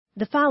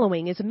The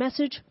following is a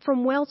message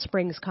from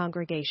Wellsprings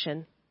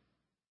Congregation.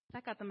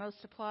 That got the most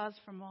applause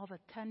from all the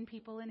 10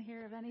 people in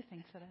here of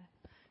anything today.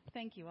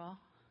 Thank you all.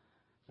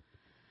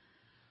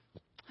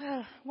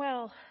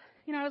 Well,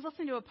 I was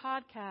listening to a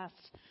podcast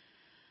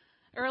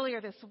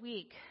earlier this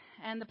week,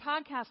 and the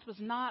podcast was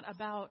not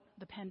about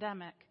the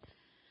pandemic,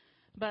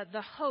 but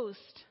the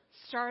host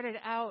started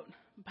out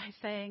by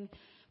saying,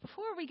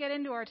 before we get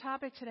into our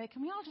topic today,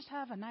 can we all just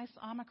have a nice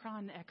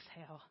Omicron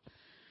exhale?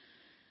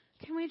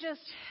 Can we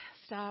just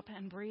stop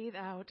and breathe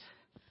out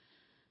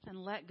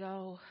and let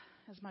go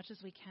as much as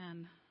we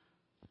can?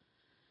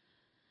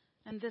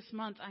 And this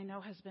month, I know,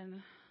 has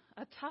been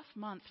a tough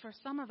month. For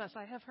some of us,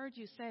 I have heard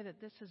you say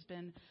that this has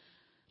been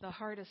the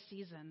hardest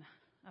season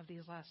of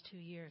these last 2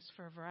 years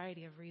for a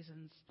variety of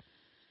reasons.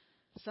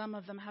 Some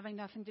of them having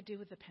nothing to do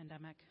with the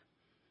pandemic,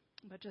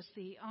 but just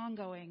the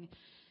ongoing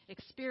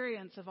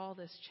experience of all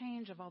this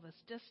change, of all this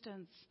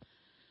distance,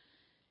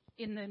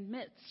 in the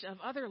midst of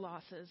other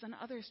losses and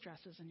other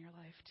stresses in your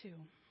life, too.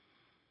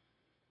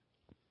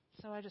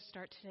 So I just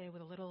start today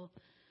with a little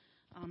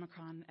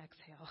Omicron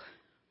exhale.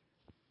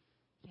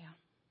 Yeah.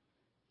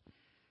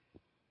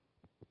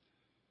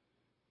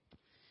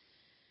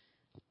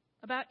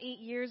 About 8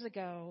 years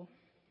ago,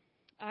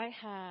 I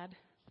had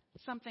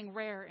something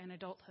rare in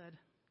adulthood.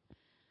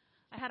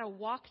 I had a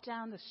walk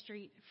down the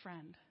street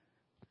friend.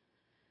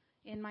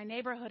 In my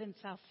neighborhood in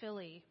South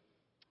Philly,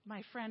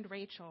 my friend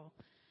Rachel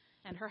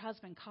and her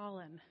husband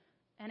Colin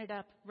ended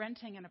up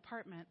renting an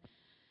apartment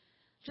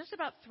just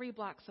about 3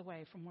 blocks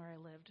away from where I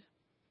lived.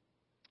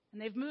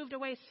 And they've moved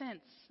away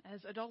since, as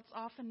adults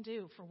often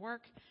do, for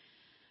work,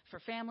 for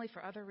family,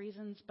 for other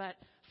reasons. But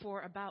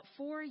for about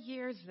 4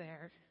 years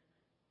there,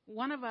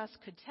 one of us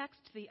could text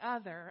the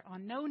other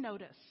on no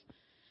notice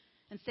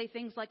and say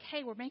things like,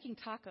 hey, we're making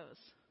tacos.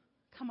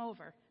 Come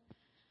over.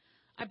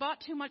 I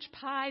bought too much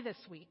pie this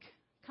week.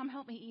 Come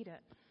help me eat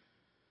it.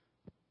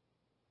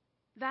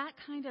 That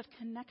kind of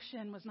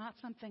connection was not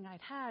something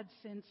I'd had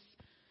since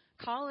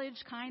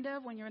college, kind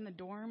of, when you're in the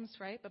dorms,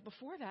 right? But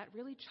before that,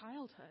 really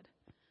childhood.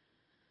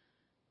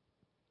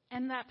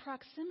 And that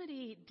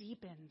proximity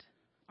deepened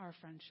our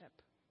friendship.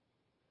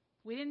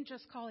 We didn't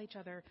just call each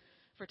other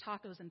for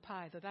tacos and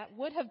pie, though that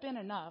would have been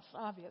enough,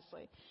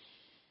 obviously.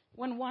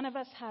 When one of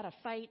us had a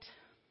fight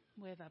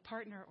with a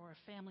partner or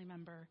a family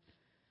member,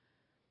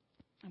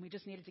 and we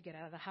just needed to get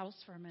out of the house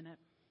for a minute.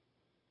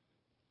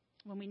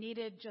 When we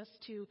needed just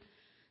to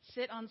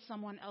sit on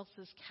someone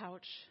else's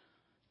couch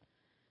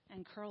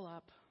and curl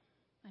up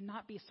and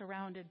not be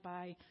surrounded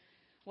by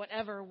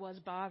whatever was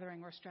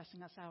bothering or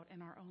stressing us out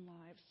in our own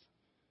lives.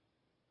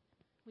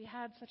 We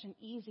had such an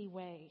easy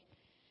way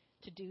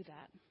to do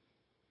that.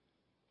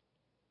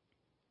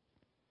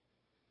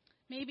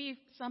 Maybe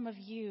some of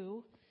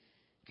you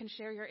can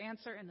share your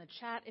answer in the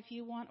chat if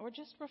you want, or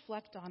just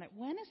reflect on it.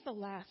 When is the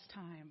last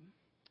time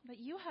that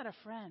you had a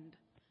friend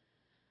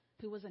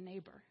who was a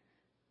neighbor?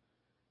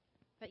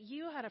 That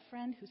you had a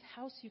friend whose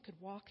house you could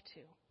walk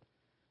to?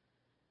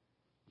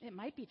 It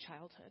might be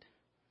childhood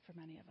for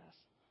many of us.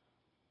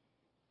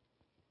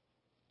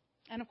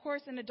 And of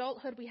course, in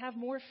adulthood, we have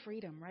more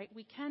freedom, right?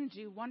 We can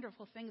do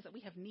wonderful things that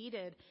we have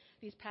needed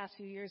these past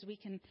few years. We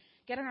can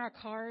get in our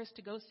cars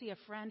to go see a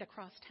friend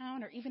across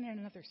town or even in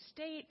another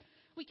state.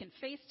 We can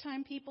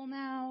FaceTime people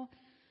now.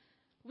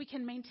 We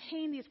can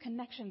maintain these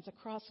connections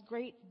across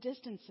great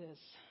distances.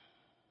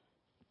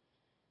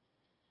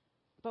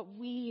 But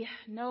we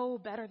know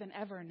better than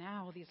ever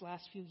now, these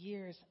last few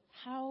years,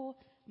 how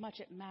much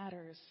it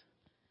matters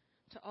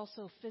to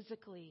also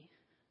physically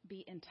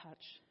be in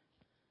touch.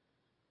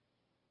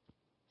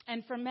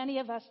 And for many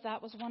of us,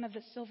 that was one of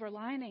the silver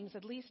linings,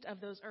 at least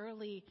of those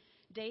early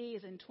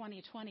days in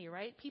 2020,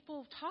 right?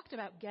 People talked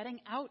about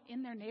getting out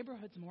in their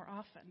neighborhoods more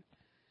often,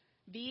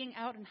 being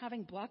out and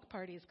having block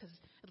parties, because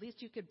at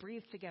least you could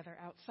breathe together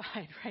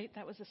outside, right?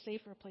 That was a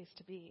safer place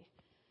to be.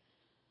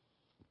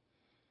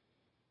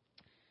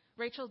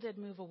 Rachel did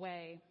move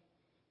away,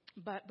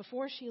 but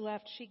before she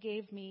left, she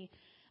gave me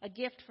a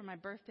gift for my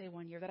birthday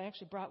one year that I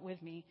actually brought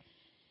with me.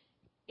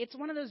 It's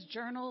one of those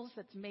journals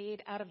that's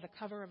made out of the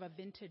cover of a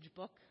vintage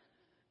book,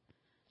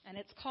 and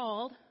it's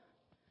called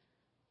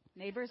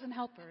Neighbors and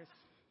Helpers.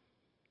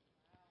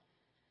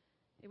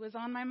 It was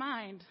on my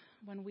mind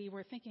when we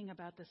were thinking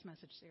about this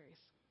message series,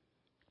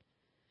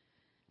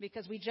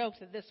 because we joked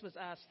that this was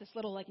us, this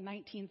little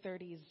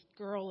 1930s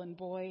girl and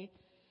boy.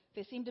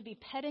 They seem to be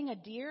petting a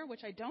deer,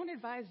 which I don't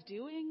advise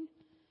doing,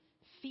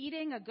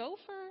 feeding a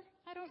gopher.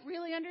 I don't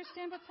really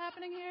understand what's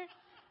happening here.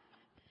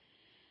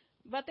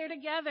 But they're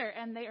together,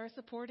 and they are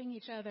supporting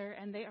each other,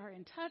 and they are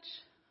in touch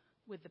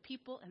with the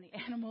people and the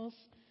animals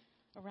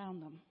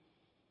around them.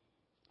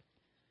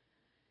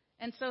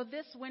 And so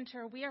this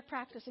winter, we are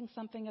practicing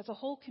something as a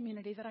whole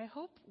community that I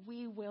hope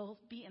we will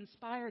be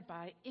inspired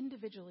by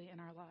individually in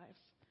our lives.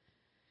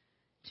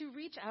 To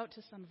reach out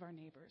to some of our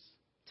neighbors,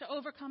 to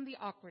overcome the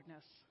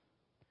awkwardness,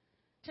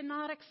 to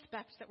not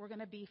expect that we're going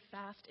to be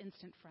fast,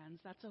 instant friends.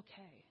 That's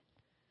okay.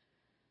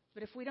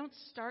 But if we don't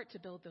start to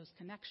build those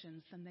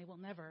connections, then they will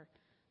never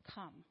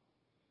come.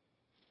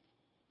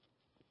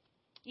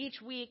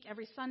 Each week,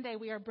 every Sunday,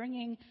 we are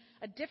bringing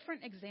a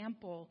different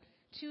example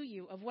to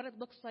you of what it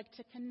looks like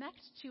to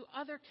connect to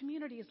other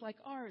communities like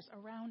ours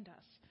around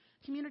us,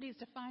 communities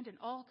defined in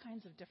all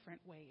kinds of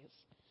different ways.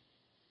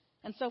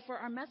 And so for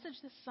our message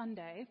this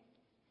Sunday,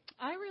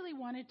 I really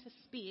wanted to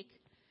speak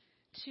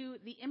to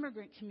the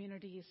immigrant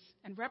communities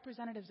and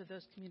representatives of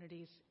those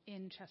communities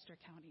in Chester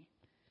County.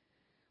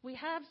 We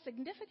have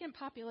significant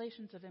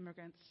populations of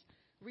immigrants,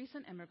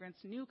 recent immigrants,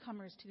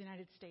 newcomers to the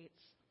United States,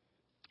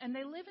 and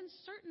they live in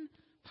certain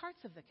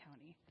parts of the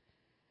county.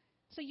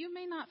 So you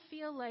may not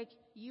feel like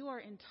you are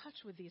in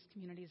touch with these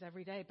communities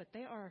every day, but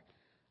they are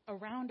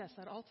around us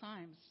at all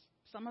times.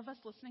 Some of us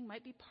listening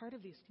might be part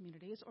of these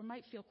communities or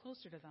might feel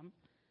closer to them.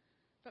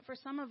 But for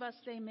some of us,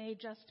 they may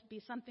just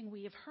be something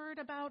we have heard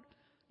about,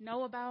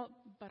 know about,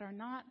 but are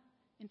not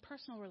in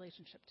personal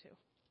relationship to.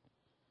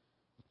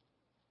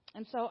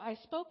 And so I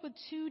spoke with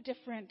two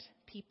different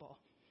people.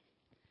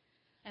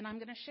 And I'm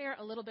going to share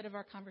a little bit of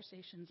our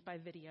conversations by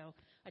video.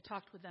 I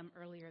talked with them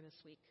earlier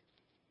this week.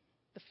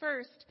 The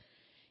first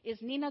is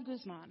Nina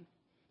Guzman.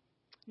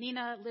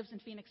 Nina lives in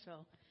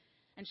Phoenixville,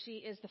 and she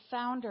is the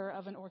founder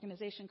of an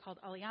organization called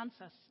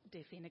Alianzas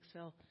de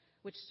Phoenixville,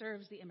 which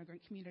serves the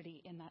immigrant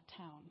community in that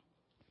town.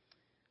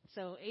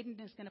 So Aiden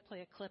is going to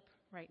play a clip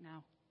right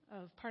now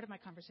of part of my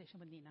conversation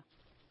with Nina.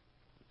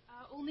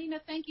 Well, Nina,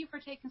 thank you for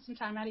taking some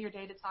time out of your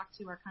day to talk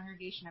to our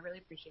congregation. I really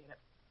appreciate it.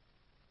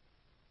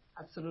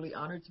 Absolutely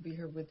honored to be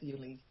here with you,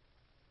 Lee.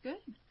 Good.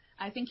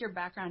 I think your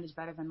background is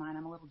better than mine.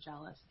 I'm a little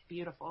jealous. It's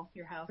beautiful,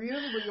 your house.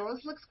 Really? Well,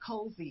 yours looks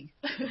cozy.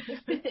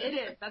 It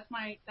is. That's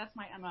my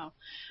MO.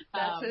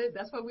 That's it.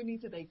 That's what we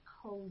need today,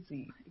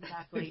 cozy.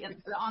 Exactly.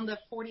 And on the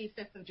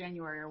 45th of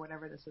January or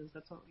whatever this is,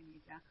 that's what we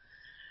need, yeah.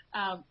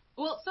 I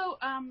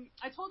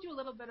told you a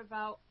little bit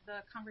about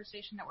the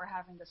conversation that we're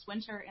having this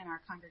winter in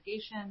our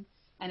congregation,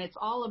 and it's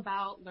all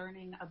about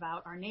learning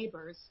about our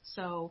neighbors.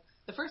 So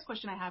the first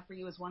question I have for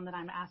you is one that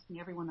I'm asking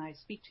everyone that I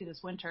speak to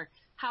this winter,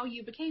 how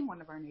you became one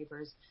of our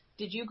neighbors.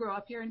 Did you grow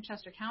up here in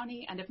Chester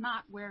County? And if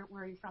not, where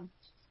are you from?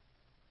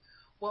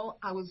 Well,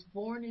 I was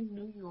born in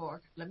New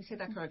York. Let me say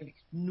that correctly.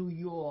 New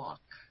York.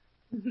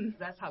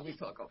 That's how we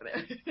talk over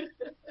there.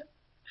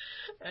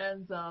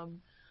 And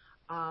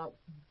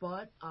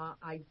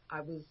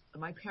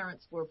my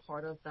parents were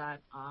part of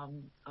that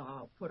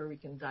Puerto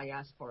Rican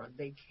diaspora.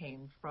 They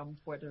came from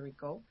Puerto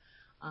Rico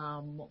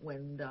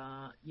when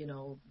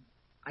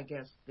I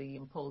guess the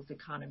imposed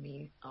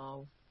economy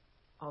of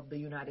the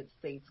United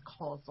States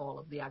caused all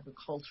of the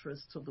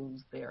agriculturists to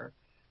lose their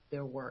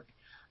work.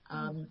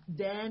 I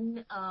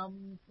then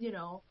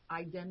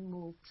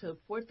moved to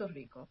Puerto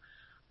Rico.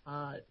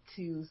 I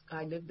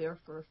lived there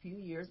for a few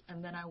years,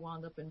 and then I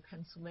wound up in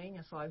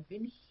Pennsylvania. So I've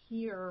been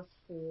here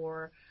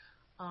for,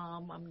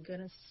 I'm going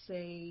to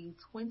say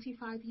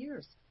 25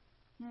 years.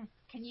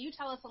 Can you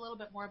tell us a little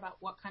bit more about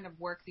what kind of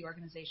work the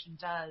organization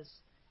does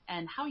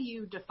and how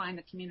you define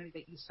the community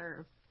that you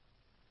serve?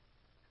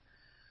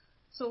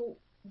 So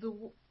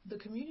the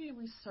community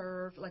we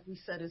serve, like we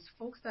said, is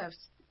folks that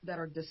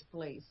are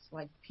displaced,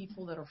 like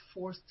people that are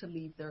forced to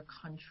leave their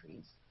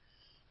countries.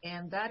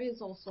 And that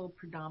is also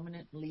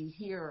predominantly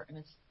here,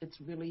 and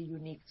it's really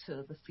unique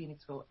to the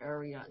Phoenixville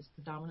area, is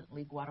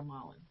predominantly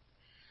Guatemalan,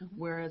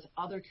 whereas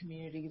other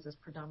communities is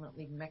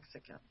predominantly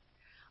Mexican.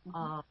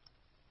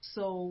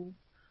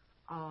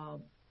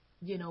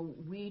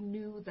 We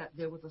knew that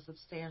there was a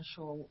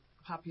substantial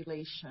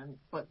population,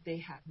 but they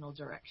had no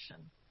direction.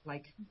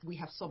 Like, we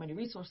have so many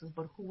resources,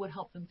 but who would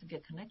help them to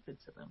get connected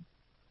to them?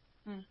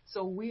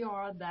 So we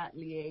are that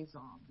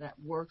liaison that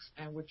works,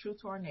 and we're true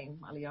to our name.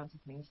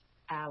 Alianzas means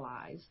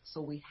allies,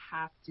 so we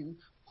have to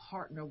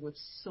partner with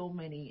so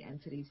many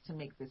entities to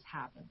make this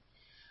happen.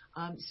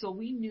 So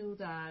we knew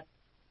that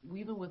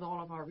even with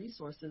all of our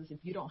resources, if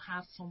you don't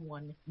have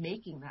someone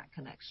making that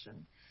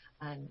connection,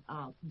 and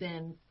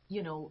then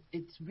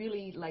it's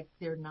really like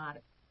they're not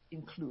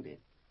included.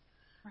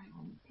 Right.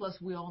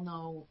 Plus, we all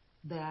know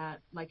that,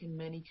 like in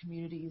many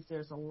communities,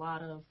 there's a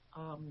lot of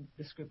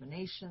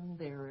discrimination.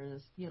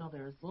 There's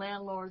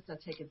landlords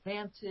that take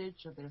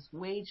advantage, or there's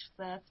wage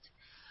theft.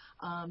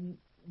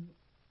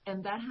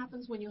 And that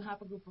happens when you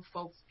have a group of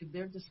folks. If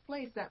they're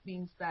displaced, that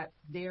means that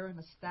they're in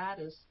a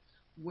status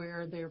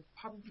where they're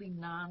probably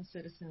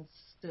non-citizens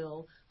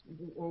still,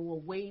 or were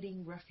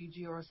waiting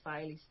refugee or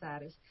asylee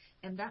status,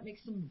 and that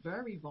makes them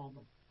very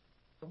vulnerable.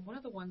 And one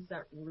of the ones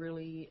that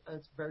really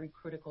is very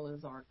critical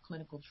is our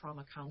clinical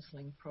trauma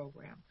counseling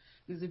program.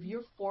 Because if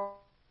you're forced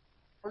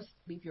to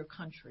leave your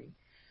country,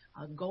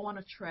 go on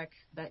a trek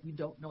that you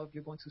don't know if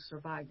you're going to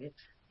survive it,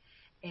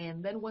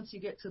 and then once you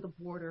get to the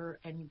border,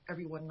 and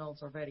everyone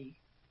knows already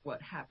what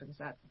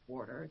happens at the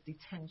border,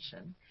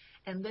 detention.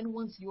 And then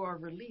once you are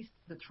released,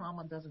 the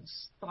trauma doesn't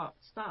stop.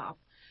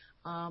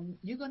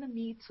 You're going to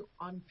need to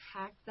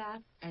unpack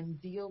that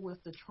and deal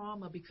with the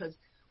trauma, because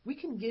we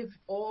can give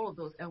all of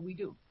those, and we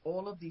do,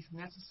 all of these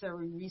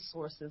necessary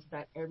resources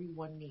that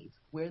everyone needs.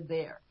 We're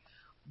there.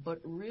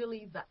 But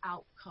really the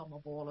outcome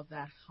of all of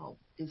that help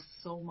is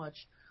so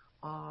much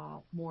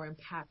more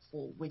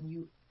impactful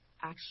when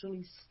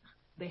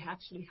they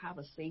actually have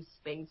a safe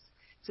space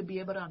to be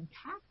able to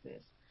unpack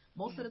this.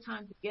 Most of the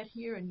time, to get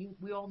here, and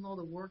we all know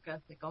the work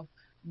ethic of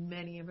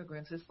many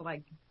immigrants. It's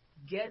like,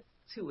 get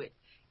to it.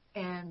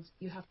 And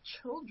you have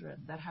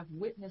children that have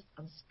witnessed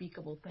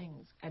unspeakable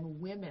things, and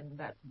women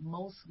that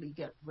mostly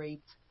get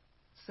raped,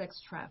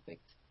 sex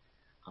trafficked,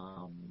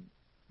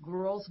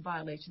 gross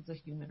violations of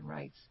human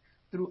rights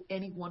through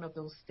any one of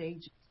those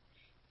stages.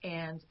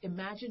 And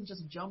imagine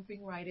just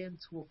jumping right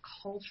into a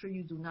culture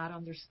you do not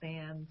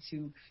understand,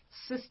 to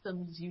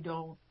systems you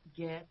don't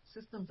get,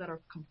 systems that are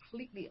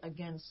completely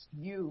against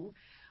you,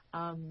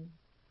 and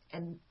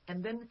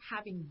then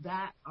having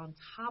that on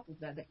top of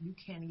that you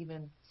can't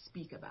even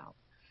speak about.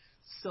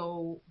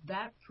 So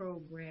that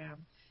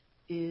program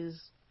is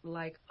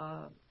like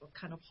a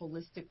kind of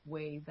holistic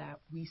way that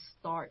we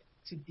start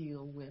to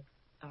deal with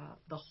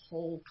the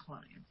whole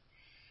client.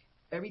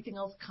 Everything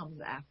else comes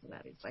after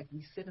that. It's like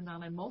we sit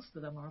down, and most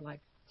of them are like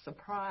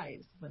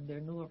surprised when they're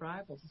new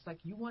arrivals. It's like,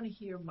 you want to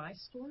hear my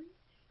story?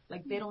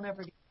 Like, they don't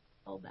ever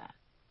tell that.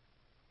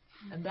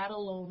 And that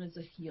alone is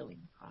a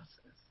healing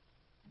process,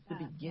 the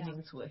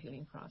beginning to a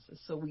healing process.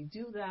 So we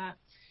do that.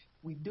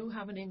 We do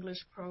have an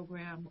English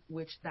program,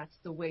 which that's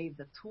the way,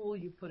 the tool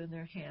you put in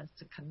their hands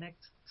to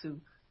connect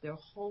to their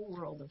whole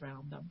world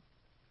around them.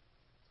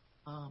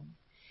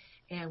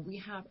 And we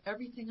have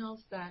everything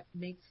else that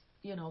makes,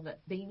 that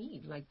they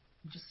need, like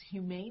just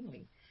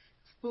humanely,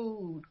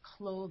 food,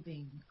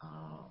 clothing,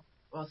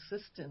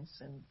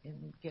 assistance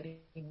in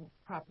getting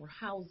proper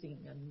housing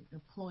and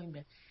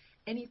employment,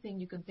 anything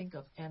you can think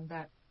of, and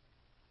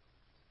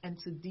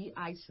to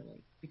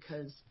de-isolate,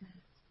 because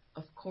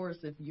of course,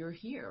 if you're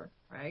here,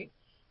 right,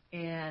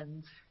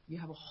 and you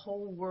have a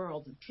whole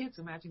world of kids,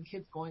 imagine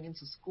kids going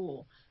into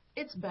school.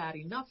 It's bad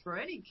enough for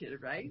any kid,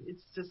 right?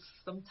 It's just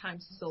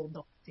sometimes so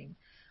daunting.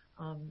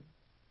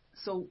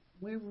 So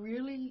we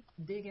really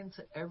dig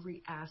into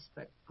every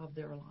aspect of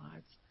their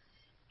lives.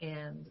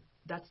 And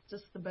that's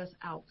just the best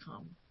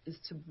outcome, is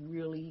to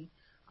really,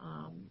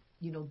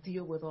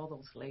 deal with all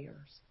those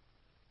layers.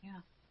 Yeah.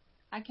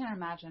 I can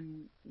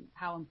imagine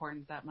how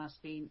important that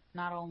must be,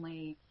 not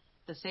only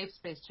the safe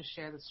space to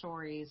share the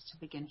stories, to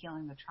begin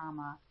healing the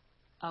trauma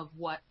of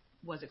what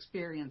was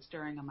experienced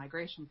during a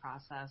migration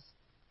process,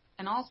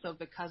 and also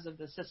because of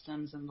the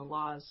systems and the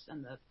laws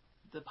and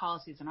the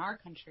policies in our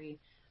country,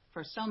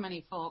 for so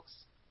many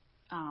folks,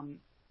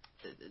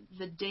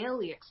 the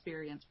daily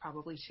experience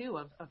probably too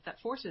of that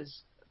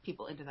forces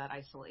people into that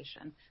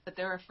isolation, that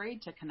they're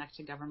afraid to connect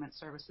to government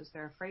services,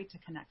 they're afraid to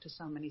connect to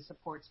so many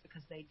supports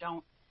because they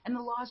don't, and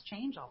the laws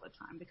change all the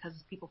time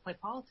because people play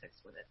politics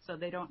with it, so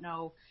they don't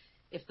know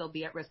if they'll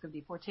be at risk of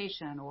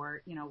deportation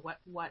or,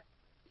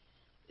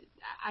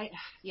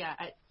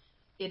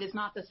 it is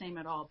not the same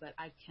at all, but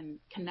I can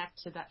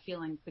connect to that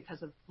feeling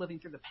because of living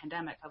through the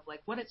pandemic, of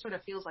like what it sort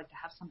of feels like to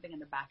have something in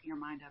the back of your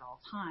mind at all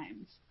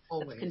times.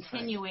 Always, that's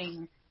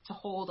continuing to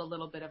hold a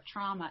little bit of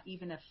trauma,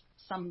 even if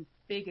some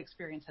big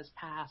experience has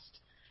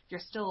passed,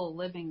 you're still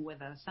living with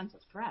a sense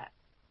of threat.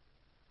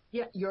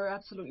 Yeah, you're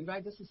absolutely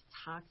right. This is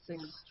toxic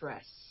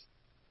stress.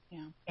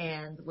 Yeah.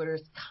 And where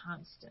it's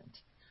constant,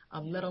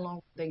 let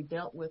alone they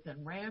dealt with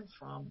and ran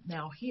from.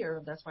 Now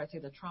here, that's why I say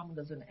the trauma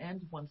doesn't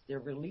end once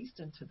they're released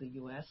into the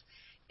U.S.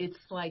 It's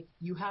like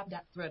you have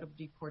that threat of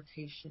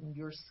deportation.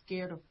 You're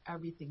scared of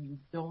everything. You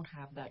don't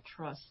have that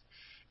trust.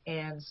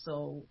 And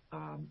so,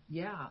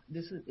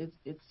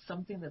 it's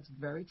something that's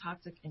very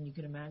toxic, and you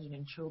can imagine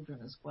in children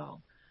as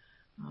well.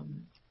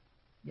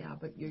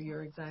 But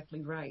you're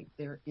exactly right.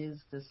 There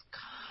is this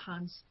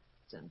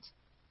constant,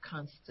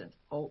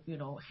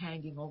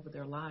 hanging over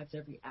their lives,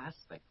 every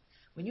aspect.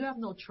 When you have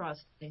no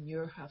trust and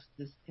you have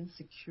this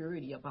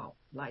insecurity about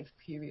life,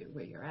 period,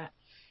 where you're at,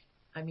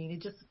 I mean,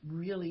 it just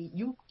really,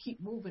 you keep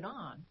moving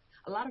on.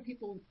 A lot of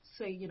people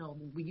say,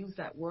 we use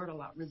that word a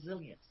lot,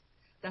 resilience.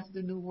 That's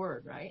the new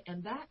word, right?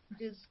 And that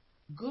is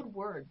good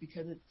word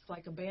because it's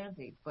like a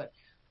Band-Aid. But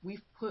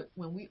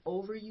when we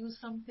overuse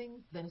something,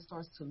 then it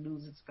starts to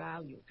lose its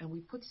value. And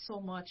we put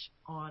so much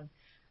on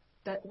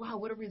that, wow,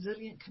 what a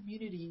resilient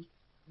community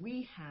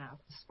we have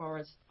as far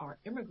as our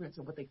immigrants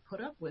and what they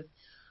put up with.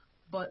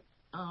 But,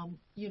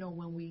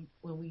 when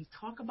we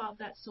talk about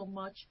that so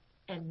much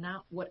and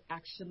not what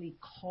actually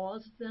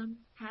caused them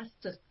has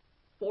to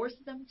force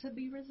them to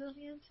be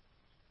resilient,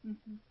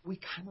 we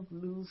kind of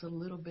lose a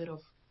little bit of,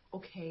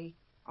 okay,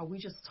 are we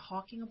just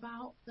talking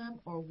about them,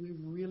 or are we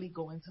really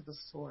going to the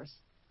source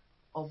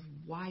of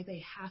why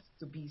they have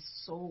to be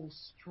so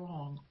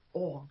strong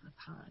all the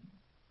time?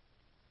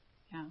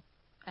 Yeah.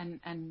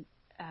 And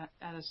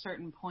at a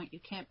certain point, you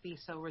can't be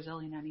so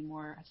resilient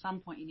anymore. At some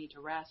point, you need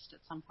to rest. At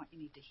some point, you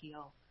need to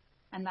heal.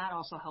 And that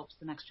also helps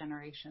the next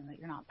generation, that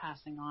you're not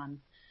passing on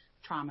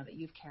trauma that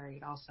you've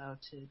carried also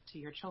to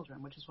your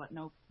children, which is what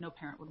no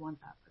parent would want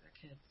that for their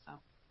kids.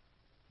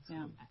 So,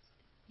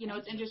 yeah.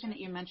 It's interesting that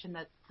you mentioned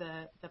that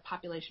the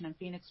population in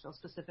Phoenixville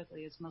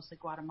specifically is mostly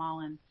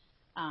Guatemalan.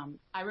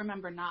 I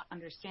remember not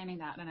understanding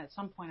that, and at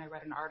some point I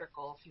read an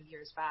article a few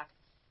years back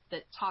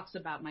that talked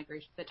about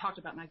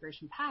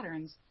migration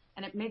patterns,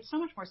 and it made so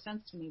much more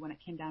sense to me when it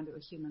came down to a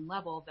human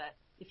level that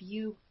if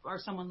you are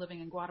someone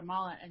living in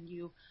Guatemala and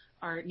you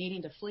are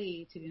needing to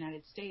flee to the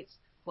United States,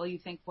 well, you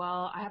think,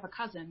 well, I have a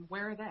cousin.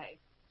 Where are they?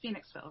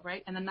 Phoenixville,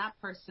 right? And then that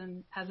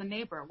person has a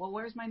neighbor. Well,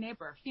 where's my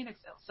neighbor?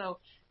 Phoenixville. So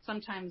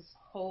sometimes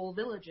whole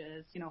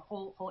villages,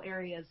 whole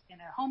areas in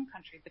a home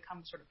country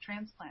become sort of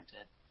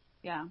transplanted.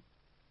 Yeah.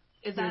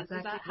 Is that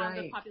how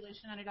the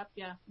population ended up?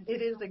 Yeah.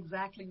 It is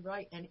exactly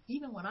right. And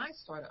even when I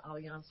started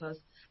Alianzas,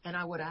 and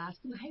I would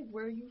ask them, hey,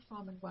 where are you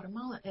from in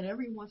Guatemala? And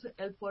everyone said,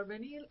 El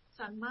Porvenir,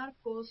 San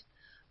Marcos.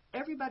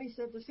 Everybody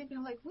said the same thing.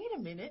 I'm like, wait a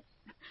minute,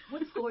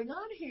 what's going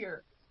on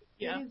here?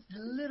 Yeah. It is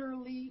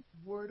literally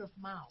word of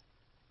mouth.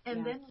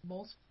 And then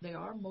they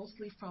are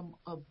mostly from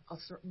a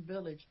certain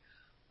village.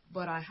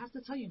 But I have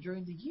to tell you,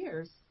 during the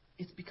years,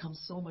 it's become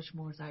so much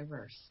more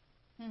diverse.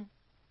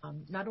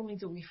 Not only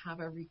do we have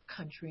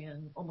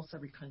almost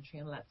every country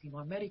in Latin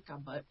America,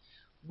 but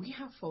we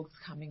have folks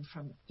coming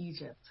from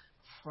Egypt,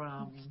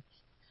 from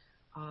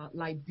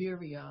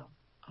Liberia,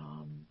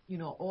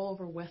 all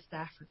over West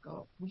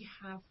Africa. We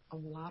have a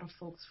lot of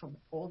folks from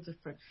all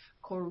different,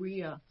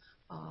 Korea.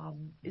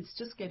 It's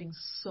just getting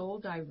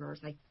so diverse.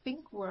 I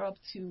think we're up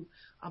to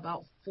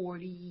about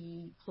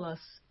 40 plus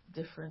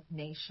different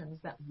nations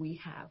that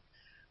we have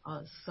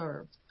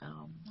served.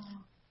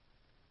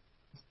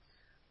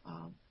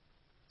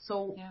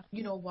 So,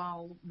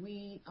 while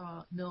we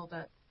know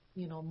that,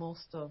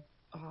 most of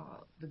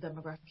the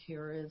demographic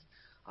here is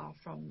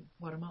from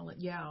Guatemala,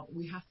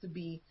 we have to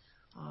be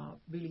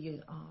really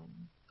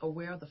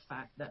aware of the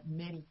fact that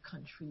many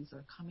countries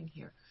are coming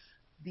here.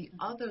 The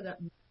other that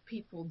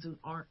people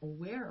aren't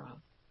aware of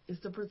is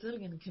the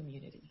Brazilian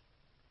community.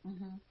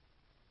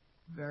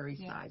 Very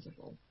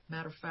sizable.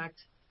 Matter of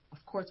fact,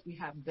 of course, we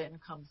have Then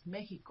Comes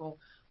Mexico,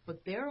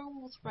 but they're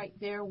almost right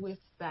there with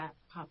that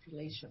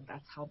population.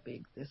 That's how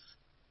big this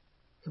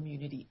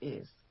community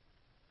is.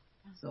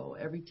 So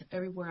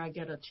everywhere I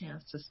get a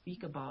chance to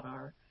speak about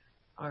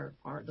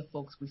the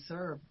folks we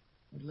serve,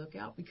 we look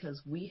out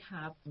because we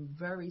have a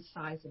very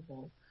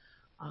sizable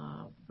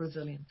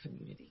Brazilian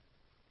community.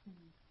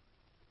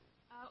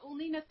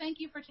 Olina, thank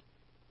you for.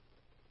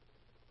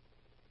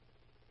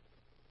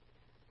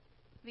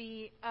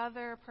 The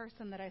other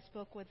person that I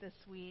spoke with this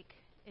week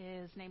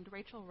is named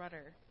Rachel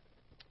Rudder.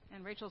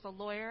 And Rachel's a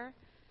lawyer,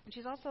 and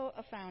she's also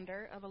a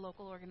founder of a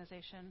local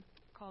organization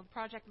called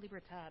Project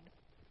Libertad.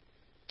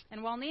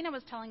 And while Nina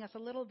was telling us a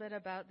little bit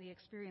about the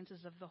experiences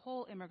of the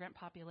whole immigrant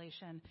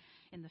population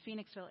in the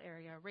Phoenixville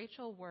area,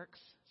 Rachel works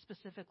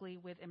specifically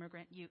with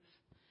immigrant youth.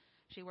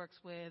 She works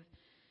with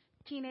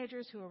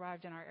teenagers who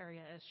arrived in our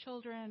area as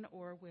children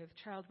or with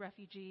child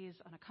refugees,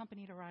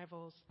 unaccompanied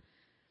arrivals.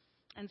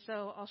 And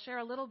so I'll share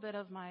a little bit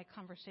of my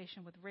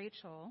conversation with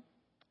Rachel.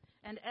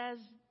 And as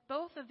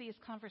both of these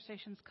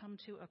conversations come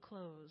to a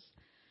close,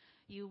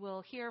 you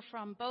will hear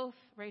from both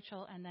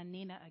Rachel and then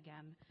Nina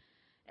again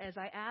as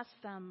I ask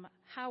them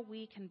how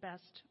we can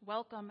best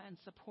welcome and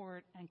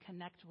support and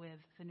connect with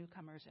the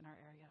newcomers in our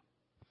area.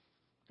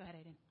 Go ahead,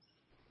 Aiden.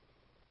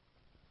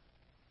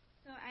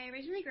 So I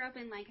originally grew up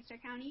in Lancaster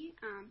County,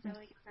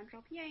 like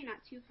central PA,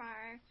 not too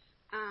far,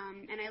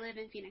 and I live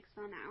in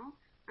Phoenixville now.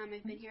 I've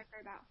been here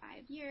for about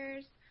 5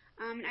 years.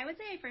 And I would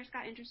say I first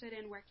got interested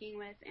in working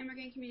with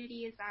immigrant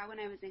communities when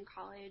I was in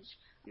college.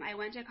 I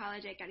went to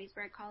college at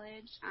Gettysburg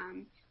College,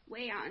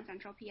 way out in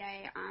central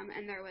PA,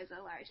 and there was a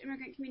large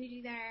immigrant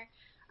community there.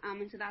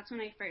 And so that's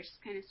when I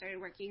first kind of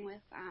started working with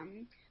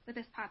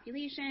this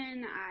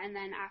population. And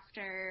then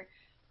after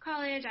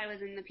college, I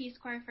was in the Peace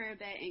Corps for a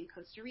bit in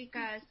Costa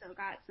Rica, so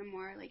got some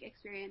more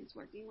experience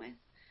working with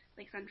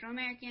Central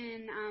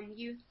American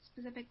youth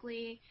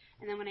specifically.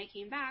 And then when I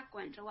came back,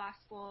 went to law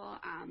school,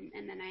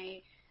 and then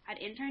I had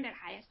interned at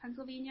Highest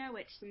Pennsylvania,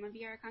 which some of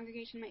your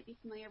congregation might be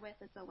familiar with.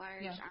 It's a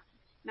large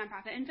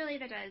nonprofit in Philly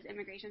that does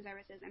immigration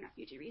services and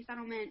refugee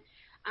resettlement.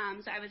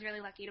 So I was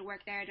really lucky to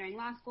work there during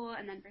law school,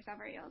 and then for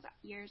several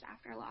years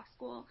after law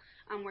school,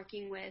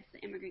 working with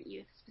immigrant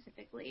youth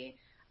specifically.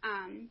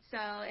 So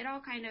it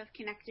all kind of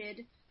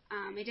connected.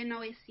 I didn't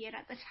always see it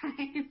at the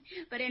time,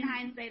 but in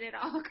hindsight, it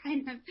all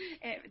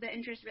the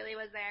interest really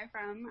was there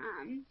from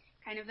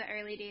kind of the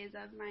early days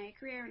of my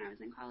career when I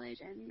was in college,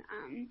 and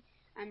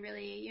I'm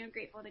really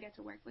grateful to get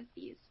to work with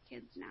these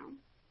kids now.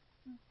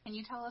 Can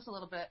you tell us a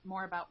little bit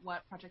more about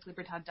what Project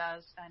Libertad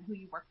does and who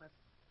you work with?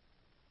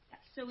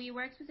 So we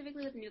work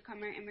specifically with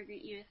newcomer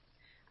immigrant youth,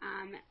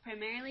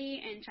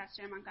 primarily in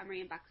Chester,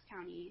 Montgomery, and Bucks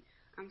County.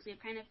 So we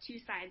have kind of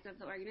two sides of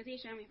the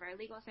organization. We have our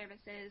legal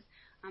services.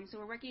 So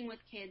we're working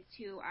with kids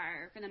who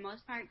are, for the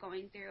most part,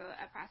 going through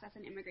a process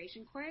in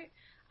immigration court.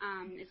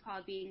 It's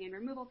called being in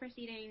removal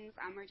proceedings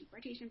or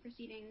deportation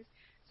proceedings.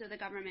 So the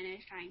government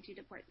is trying to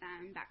deport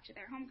them back to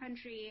their home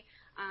country,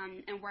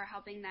 and we're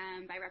helping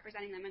them by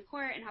representing them in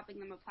court and helping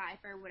them apply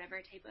for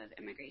whatever type of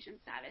immigration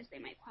status they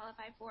might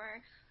qualify for.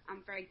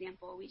 For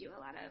example, we do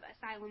a lot of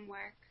asylum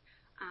work,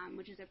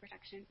 which is a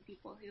protection for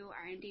people who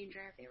are in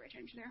danger if they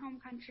return to their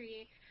home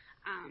country.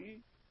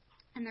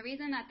 And the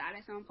reason that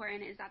is so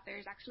important is that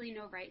there's actually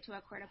no right to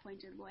a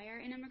court-appointed lawyer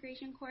in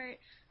immigration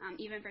court,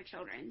 even for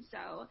children.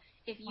 So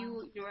if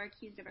you're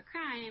accused of a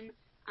crime,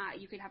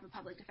 you could have a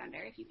public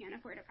defender if you can't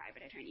afford a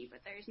private attorney,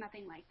 but there's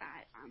nothing like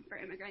that for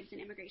immigrants in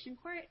immigration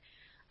court.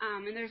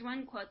 And there's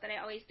one quote that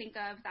I always think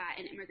of that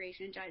an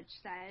immigration judge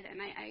said, and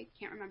I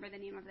can't remember the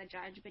name of the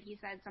judge, but he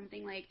said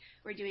something like,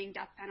 we're doing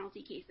death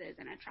penalty cases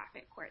in a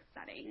traffic court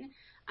setting,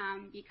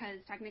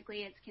 because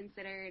technically it's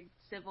considered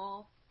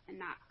civil and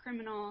not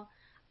criminal,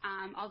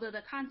 although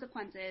the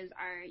consequences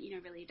are,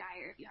 really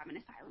dire if you have an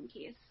asylum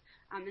case,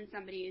 and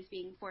somebody is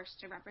being forced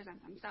to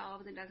represent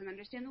themselves and doesn't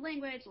understand the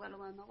language, let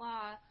alone the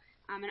law,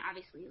 and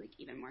obviously,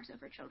 even more so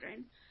for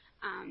children.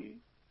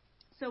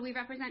 So we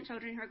represent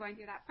children who are going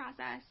through that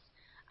process.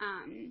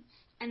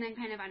 And then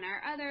kind of on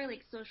our other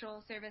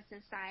social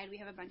services side, we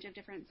have a bunch of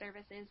different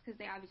services because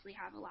they obviously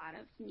have a lot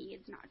of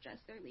needs, not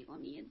just their legal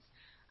needs.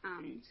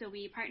 So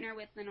we partner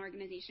with an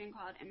organization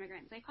called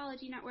Immigrant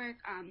Psychology Network,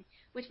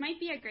 which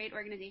might be a great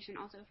organization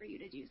also for you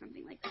to do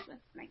something like this with,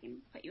 and I can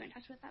put you in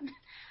touch with them.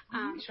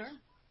 Sure.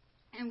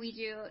 And we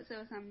do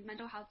some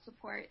mental health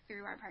support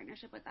through our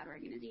partnership with that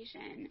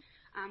organization,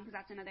 because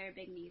that's another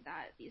big need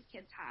that these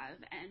kids have.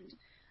 And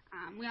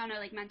we all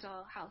know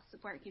mental health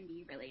support can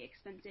be really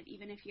expensive,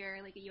 even if you're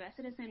a U.S.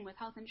 citizen with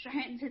health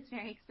insurance. It's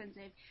very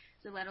expensive.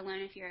 So let alone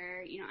if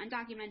you're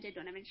undocumented,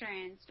 don't have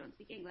insurance, don't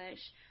speak English,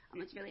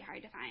 it's really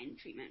hard to find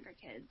treatment for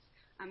kids.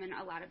 And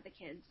a lot of the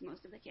kids,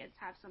 most of the kids,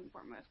 have some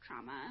form of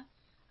trauma.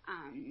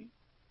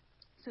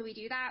 So we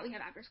do that. We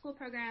have after-school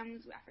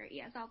programs. We offer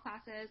ESL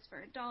classes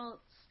for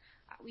adults.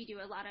 We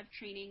do a lot of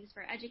trainings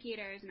for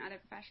educators and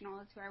other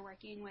professionals who are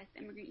working with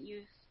immigrant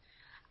youth.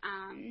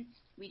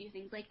 We do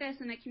things like this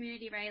in the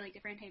community, right?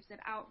 Different types of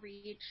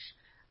outreach.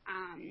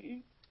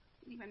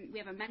 We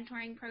have a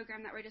mentoring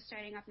program that we're just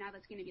starting up now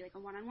that's going to be a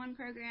one-on-one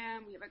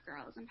program. We have a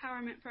girls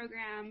empowerment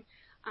program.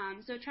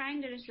 So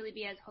trying to just really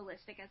be as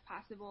holistic as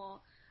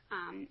possible,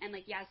 and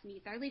yes,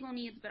 meet their legal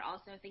needs, but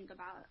also think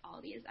about all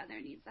these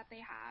other needs that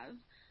they have.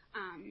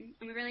 And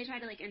we really try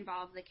to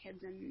involve the kids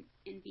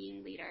in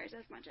being leaders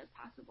as much as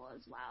possible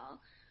as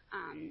well.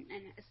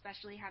 And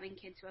especially having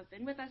kids who have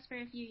been with us for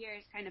a few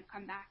years kind of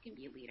come back and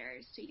be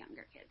leaders to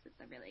younger kids. It's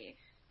a really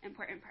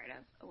important part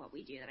of what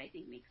we do that I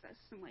think makes us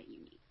somewhat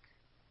unique.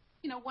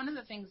 One of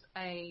the things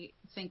I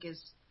think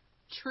is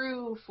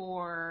true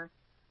for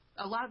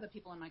a lot of the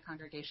people in my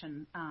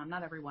congregation,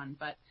 not everyone,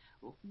 but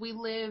we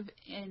live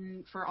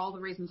for all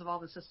the reasons of all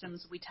the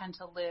systems, we tend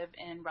to live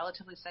in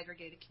relatively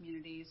segregated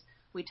communities.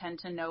 We tend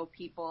to know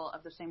people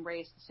of the same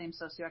race, the same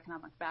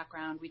socioeconomic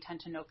background. We tend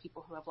to know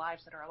people who have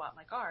lives that are a lot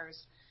like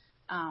ours.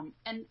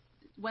 And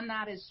when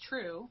that is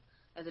true,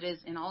 as it is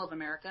in all of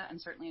America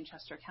and certainly in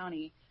Chester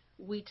County,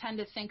 we tend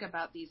to think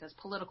about these as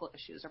political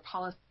issues or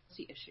policy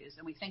issues,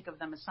 and we think of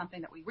them as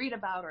something that we read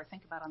about or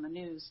think about on the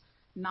news,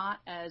 not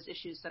as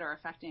issues that are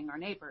affecting our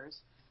neighbors,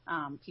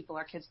 people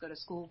our kids go to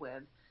school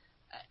with.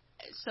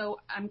 So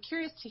I'm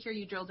curious to hear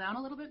you drill down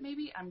a little bit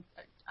maybe.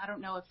 I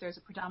don't know if there's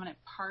a predominant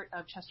part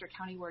of Chester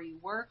County where you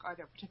work. Are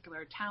there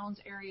particular towns,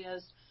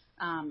 areas,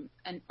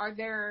 and are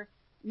there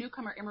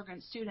newcomer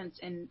immigrant students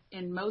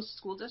in most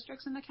school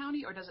districts in the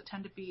county, or does it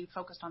tend to be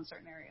focused on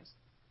certain areas?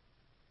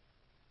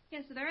 Yeah,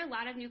 so there are a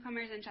lot of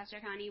newcomers in Chester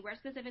County. We're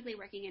specifically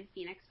working in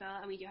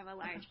Phoenixville, and we do have a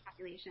large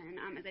population.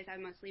 As I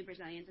said, mostly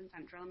Brazilians and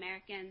Central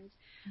Americans.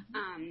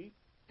 Mm-hmm.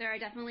 There are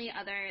definitely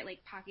other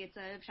pockets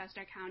of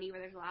Chester County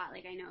where there's a lot.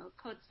 I know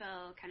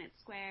Coatesville, Kennett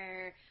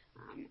Square,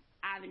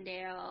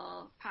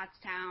 Avondale,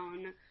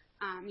 Pottstown.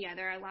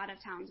 There are a lot of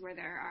towns where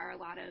there are a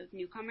lot of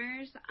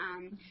newcomers.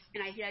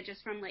 And I see that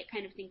just from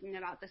kind of thinking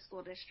about the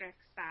school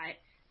districts that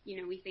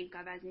we think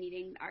of as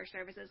needing our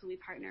services. We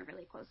partner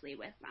really closely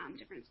with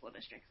different school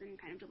districts and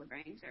kind of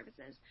delivering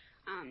services.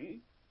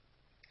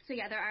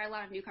 There are a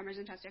lot of newcomers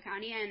in Chester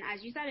County, and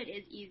as you said, it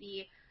is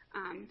easy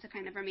to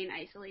kind of remain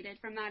isolated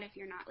from that if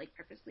you're not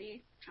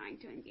purposely trying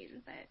to engage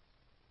with it.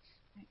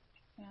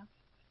 Yeah.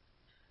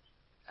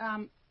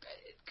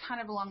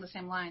 Kind of along the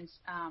same lines,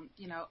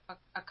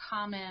 a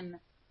common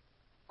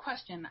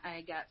question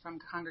I get from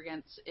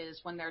congregants is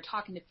when they're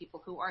talking to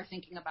people who are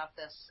thinking about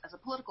this as a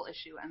political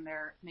issue and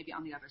they're maybe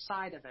on the other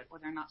side of it or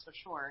they're not so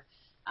sure,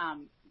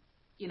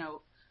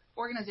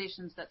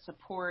 organizations that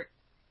support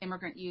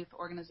immigrant youth,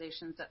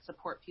 organizations that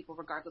support people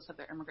regardless of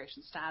their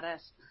immigration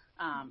status,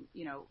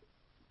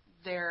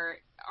 there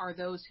are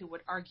those who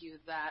would argue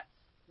that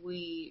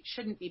we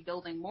shouldn't be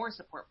building more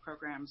support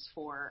programs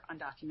for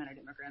undocumented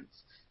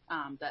immigrants,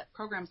 that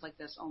programs like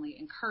this only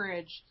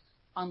encourage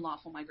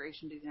unlawful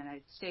migration to the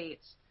United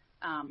States.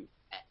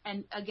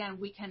 And again,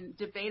 we can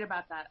debate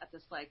about that at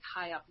this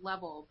high up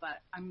level,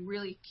 but I'm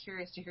really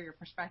curious to hear your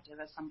perspective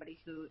as somebody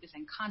who is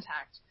in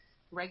contact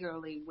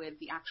regularly with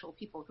the actual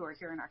people who are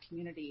here in our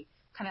community,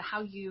 kind of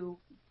how you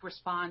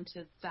respond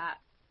to that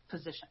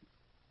position.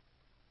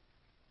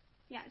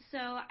 Yeah, so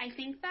I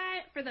think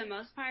that for the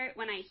most part,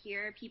 when I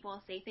hear people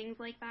say things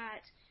like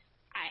that,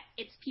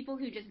 it's people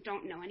who just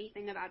don't know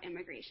anything about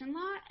immigration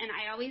law, and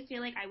I always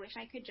feel like I wish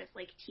I could just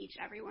teach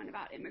everyone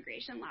about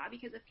immigration law,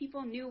 because if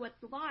people knew what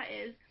the law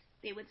is,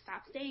 they would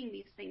stop saying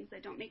these things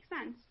that don't make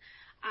sense,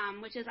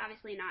 which is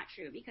obviously not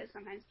true, because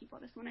sometimes people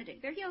just want to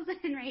dig their heels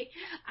in, right?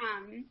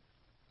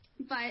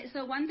 But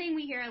so one thing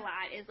we hear a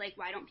lot is like,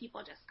 why don't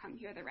people just come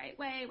here the right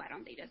way? Why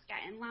don't they just get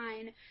in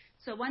line?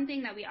 So one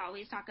thing that we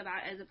always talk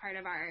about as a part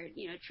of our,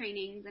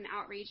 trainings and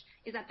outreach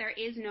is that there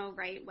is no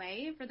right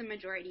way for the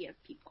majority of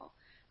people.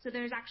 So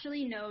there's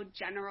actually no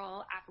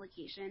general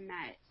application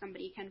that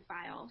somebody can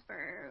file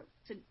for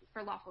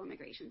lawful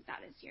immigration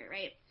status here,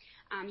 right?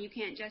 You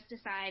can't just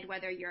decide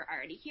whether you're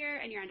already here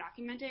and you're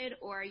undocumented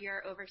or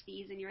you're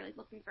overseas and you're like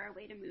looking for a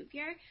way to move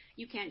here.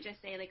 You can't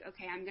just say like,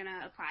 okay, I'm going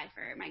to apply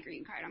for my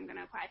green card. I'm going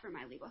to apply for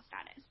my legal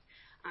status.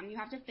 You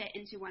have to fit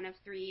into one of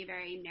three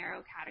very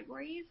narrow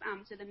categories.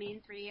 So the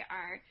main three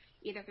are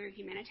either through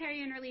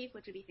humanitarian relief,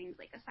 which would be things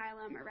like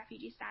asylum or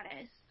refugee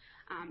status,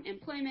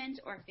 employment,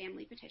 or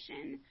family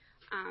petition.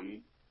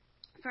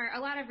 For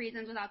a lot of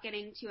reasons, without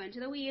getting too into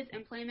the weeds,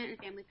 employment and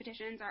family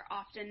petitions are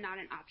often not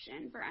an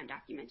option for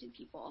undocumented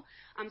people.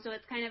 So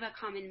it's kind of a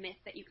common myth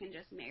that you can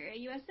just marry a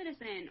U.S.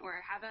 citizen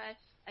or have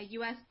a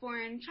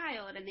U.S.-born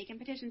child and they can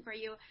petition for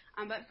you.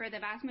 But for the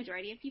vast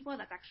majority of people,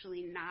 that's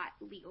actually not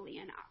legally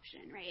an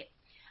option, right?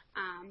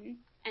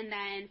 And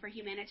then for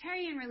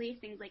humanitarian relief,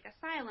 things like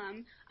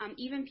asylum,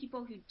 even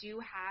people who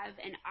do have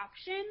an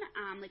option,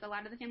 like a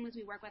lot of the families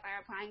we work with are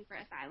applying for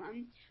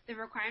asylum, the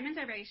requirements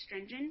are very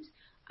stringent.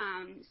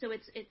 So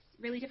it's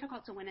really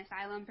difficult to win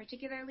asylum,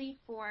 particularly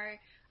for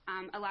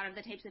a lot of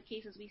the types of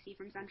cases we see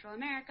from Central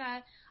America.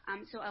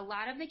 So a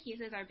lot of the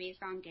cases are based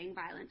on gang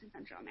violence in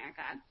Central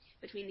America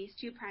between these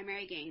two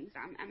primary gangs,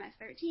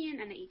 MS-13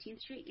 and the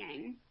 18th Street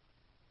Gang.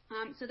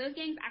 So those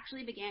gangs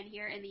actually began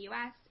here in the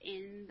U.S.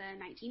 in the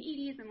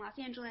 1980s in Los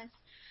Angeles,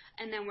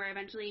 and then were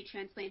eventually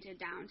transplanted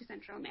down to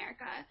Central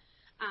America.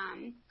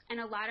 And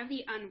a lot of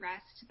the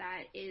unrest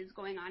that is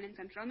going on in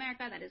Central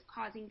America that is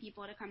causing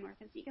people to come north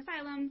and seek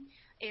asylum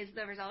is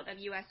the result of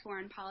U.S.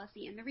 foreign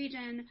policy in the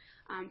region,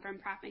 from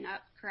propping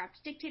up corrupt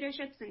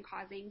dictatorships and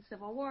causing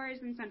civil wars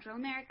in Central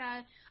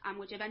America,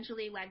 which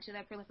eventually led to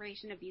the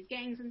proliferation of these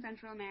gangs in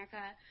Central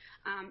America.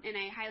 And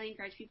I highly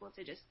encourage people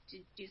to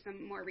do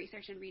some more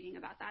research and reading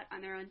about that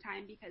on their own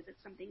time, because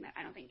it's something that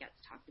I don't think gets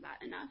talked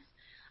about enough.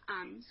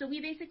 So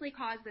we basically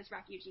caused this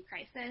refugee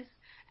crisis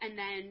and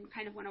then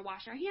kind of want to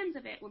wash our hands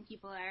of it when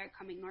people are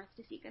coming north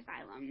to seek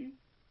asylum.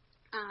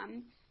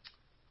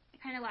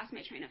 I kind of lost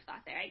my train of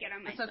thought there. I get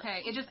on my. It's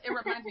okay. It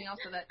reminds me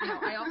also that,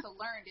 I also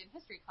learned in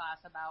history class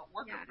about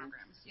worker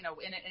programs.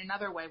 In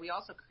another way, we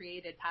also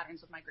created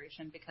patterns of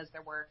migration because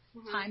there were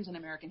times in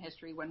American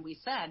history when we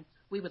said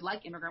we would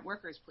like immigrant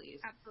workers, please.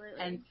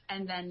 Absolutely.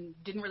 And then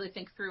didn't really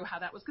think through how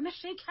that was going to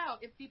shake out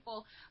if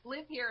people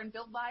live here and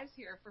build lives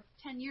here for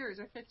 10 years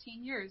or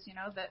 15 years,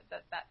 that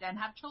and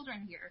have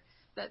children here.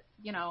 That,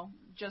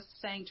 just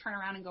saying turn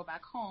around and go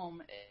back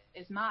home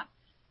is not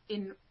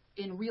in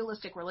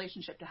realistic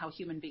relationship to how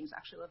human beings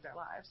actually live their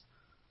lives.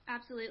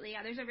 Absolutely.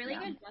 Yeah, there's a really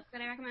good book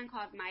that I recommend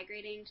called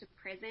Migrating to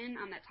Prison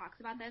that talks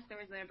about this. There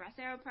was the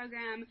Bracero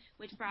program,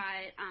 which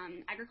brought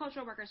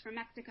agricultural workers from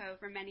Mexico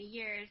for many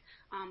years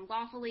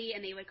lawfully,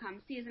 and they would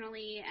come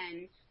seasonally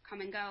and come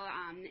and go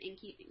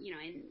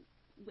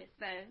with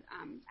the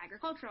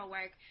agricultural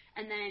work.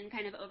 And then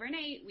kind of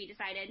overnight, we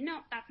decided,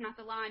 no, that's not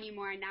the law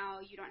anymore. Now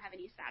you don't have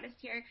any status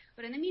here.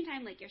 But in the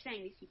meantime, like you're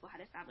saying, these people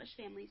had established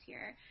families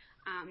here.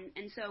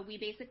 And so we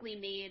basically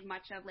made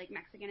much of like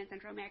Mexican and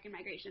Central American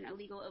migration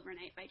illegal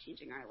overnight by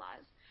changing our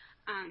laws.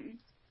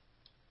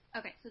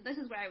 Okay, so this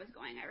is where I was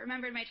going. I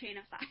remembered my train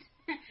of thought.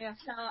 Yeah.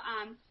 So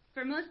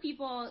for most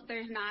people,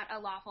 there's not a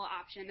lawful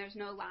option. There's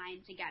no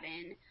line to get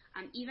in.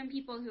 Even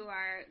people who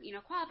are,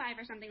 qualified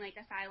for something like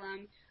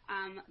asylum,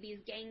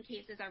 these gang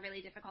cases are really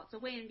difficult to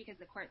win because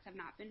the courts have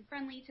not been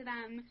friendly to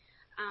them.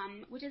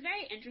 Which is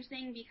very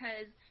interesting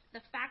because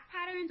the fact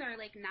patterns are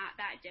like not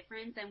that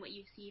different than what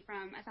you see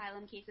from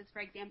asylum cases, for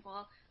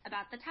example,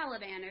 about the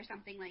Taliban or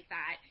something like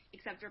that,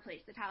 except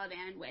replace the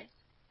Taliban with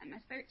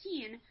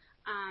MS-13.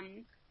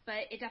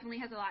 But it definitely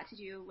has a lot to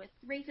do with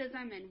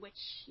racism and which,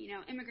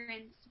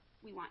 immigrants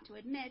we want to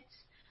admit,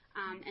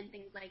 and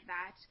things like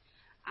that.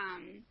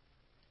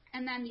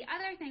 And then the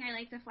other thing I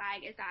like to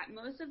flag is that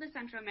most of the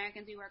Central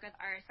Americans we work with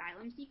are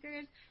asylum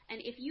seekers.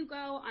 And if you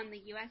go on the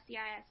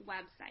USCIS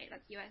website,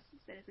 that's U.S.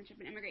 Citizenship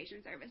and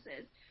Immigration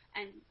Services,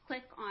 and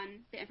click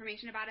on the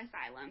information about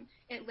asylum,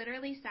 it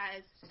literally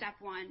says, step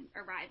 1,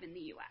 arrive in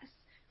the U.S.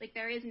 Like,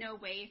 there is no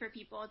way for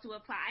people to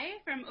apply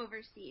from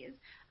overseas.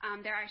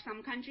 There are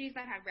some countries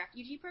that have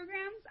refugee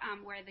programs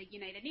where the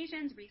United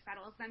Nations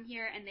resettles them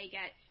here and they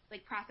get,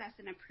 like,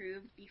 processed and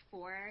approved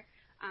before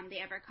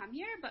they ever come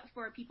here, but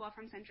for people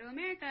from Central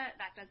America,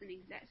 that doesn't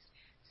exist.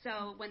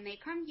 So when they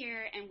come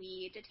here and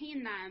we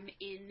detain them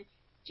in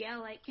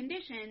jail-like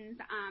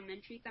conditions and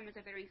treat them as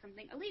if they're doing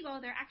something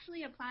illegal, they're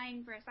actually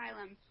applying for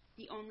asylum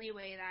the only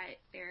way that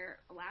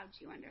they're allowed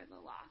to under the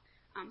law.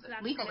 So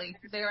that's legally.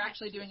 They're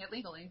actually doing it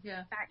legally,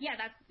 yeah.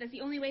 That's the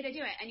only way to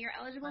do it. And you're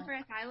eligible for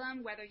asylum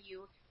whether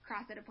you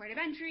cross at a port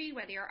of entry,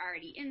 whether you're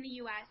already in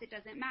the U.S., it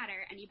doesn't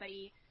matter.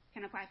 Anybody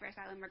can apply for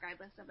asylum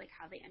regardless of, like,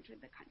 how they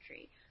entered the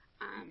country.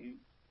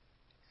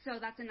 So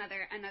that's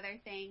another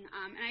thing.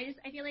 And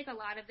I feel like a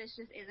lot of this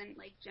just isn't,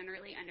 like,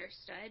 generally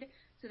understood.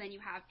 So then you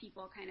have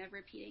people kind of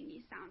repeating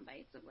these sound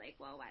bites of like,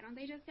 well, why don't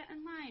they just get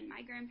in line?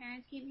 My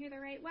grandparents came here the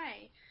right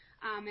way.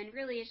 And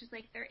really it's just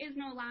like there is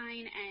no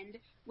line, and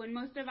when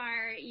most of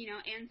our,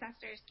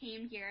 ancestors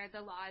came here,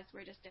 the laws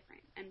were just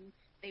different, and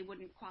they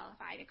wouldn't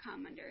qualify to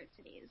come under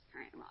today's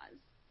current laws.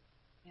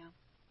 Yeah.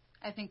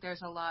 I think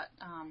there's a lot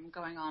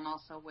going on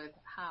also with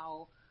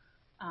how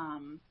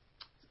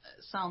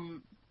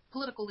some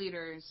political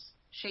leaders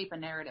shape a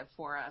narrative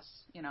for us,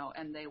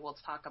 and they will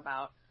talk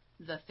about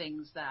the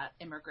things that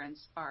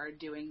immigrants are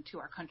doing to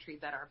our country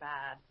that are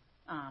bad,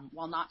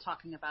 while not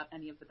talking about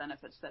any of the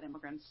benefits that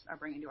immigrants are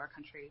bringing to our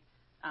country.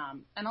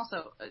 And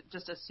also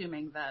just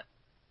assuming that,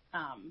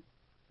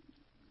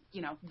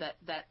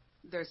 that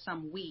there's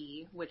some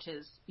we, which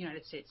is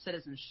United States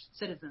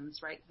citizens,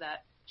 right,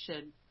 that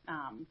should,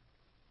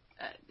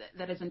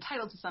 that is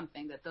entitled to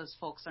something that those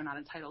folks are not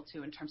entitled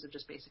to in terms of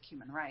just basic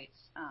human rights,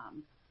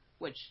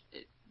 which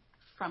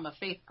from a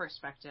faith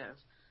perspective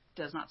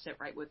does not sit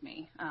right with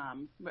me,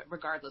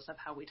 regardless of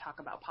how we talk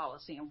about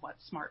policy and what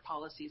smart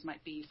policies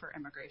might be for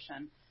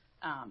immigration.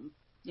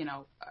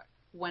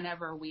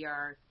 Whenever we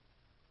are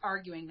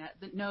arguing that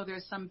no,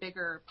 there's some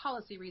bigger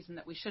policy reason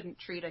that we shouldn't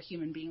treat a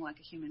human being like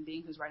a human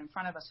being who's right in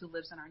front of us, who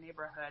lives in our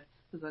neighborhood,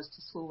 who goes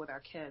to school with our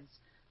kids.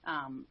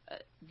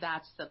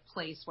 That's the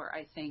place where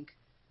I think,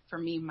 for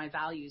me, my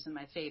values and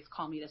my faith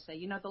call me to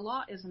say, the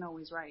law isn't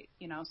always right.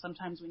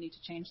 Sometimes we need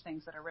to change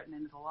things that are written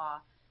into the law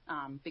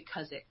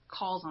because it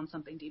calls on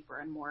something deeper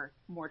and more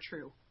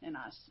true in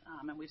us.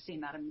 And we've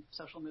seen that in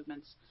social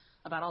movements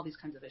about all these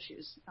kinds of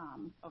issues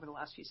over the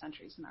last few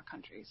centuries in our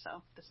country.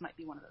 So this might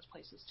be one of those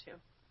places too.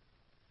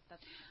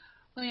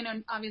 Well,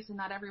 obviously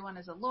not everyone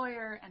is a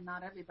lawyer and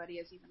not everybody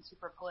is even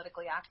super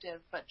politically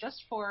active, but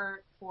just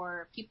for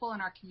people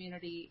in our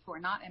community who are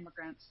not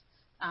immigrants,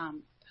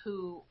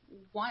 who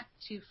want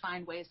to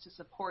find ways to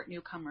support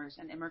newcomers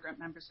and immigrant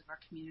members of our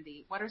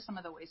community, what are some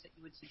of the ways that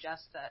you would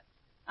suggest that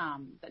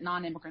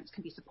non-immigrants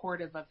can be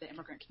supportive of the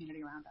immigrant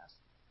community around us?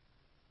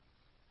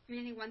 I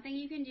think one thing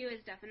you can do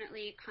is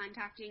definitely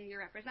contacting your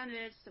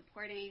representatives,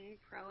 supporting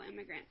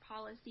pro-immigrant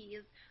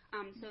policies,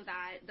 so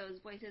that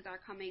those voices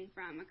are coming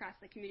from across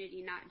the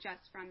community, not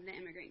just from the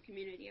immigrant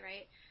community,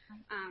 right?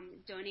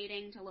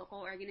 Donating to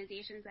local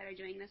organizations that are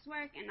doing this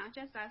work, and not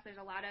just us.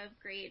 There's a lot of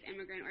great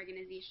immigrant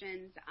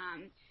organizations,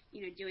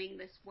 doing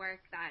this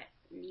work that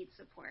need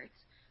support.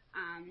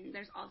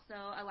 There's also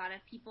a lot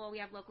of people we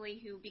have locally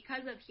who,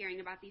 because of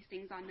hearing about these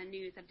things on the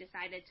news, have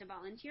decided to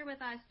volunteer with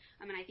us,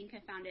 and I think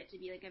have found it to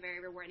be like a very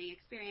rewarding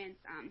experience,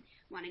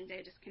 wanting to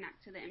just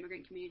connect to the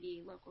immigrant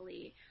community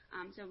locally.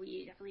 So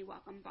we definitely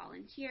welcome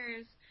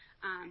volunteers.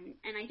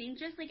 And I think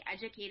just like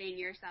educating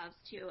yourselves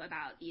too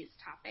about these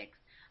topics,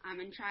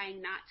 and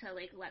trying not to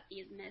like let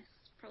these myths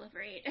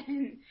proliferate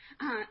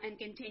and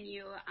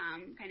continue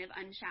kind of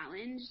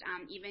unchallenged,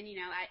 even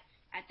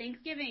at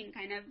Thanksgiving,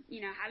 kind of,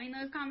 having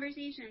those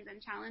conversations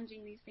and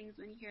challenging these things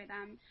when you hear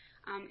them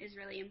is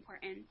really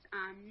important.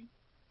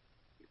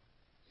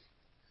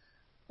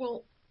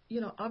 Well,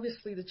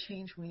 obviously the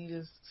change we need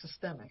is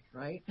systemic,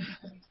 right?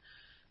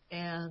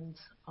 And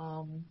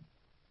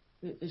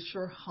it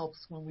sure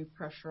helps when we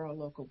pressure our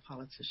local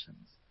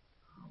politicians.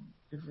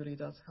 It really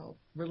does help.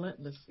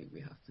 Relentlessly,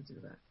 we have to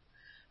do that.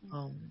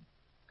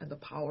 And the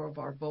power of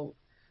our vote.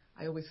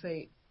 I always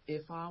say,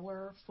 if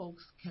our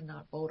folks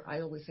cannot vote,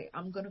 I always say,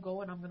 I'm going to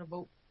go and I'm going to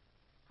vote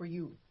for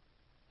you.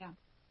 Yeah.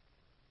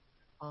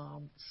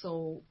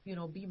 So,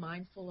 be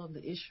mindful of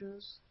the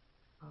issues.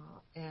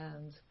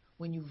 And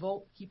when you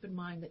vote, keep in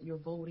mind that you're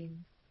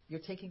voting.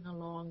 You're taking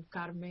along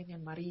Carmen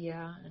and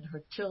Maria and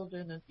her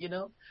children,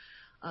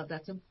 and,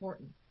 that's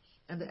important.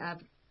 And the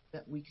advocacy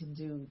that we can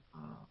do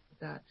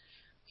that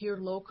here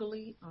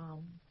locally,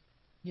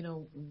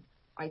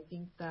 I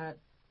think that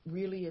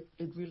really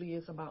it really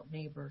is about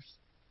neighbors.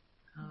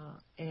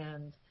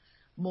 And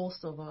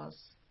most of us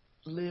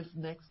live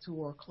next to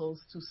or close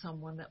to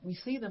someone that we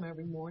see them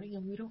every morning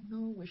and we don't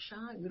know, we're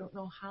shy, we don't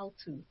know how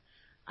to.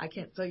 I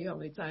can't tell you how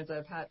many times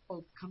I've had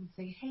folks come and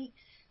say, hey,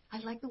 I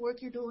like the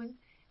work you're doing.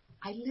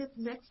 I live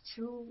next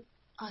to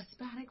a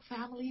Hispanic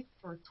family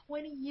for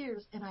 20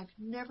 years and I've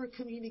never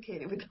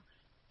communicated with them.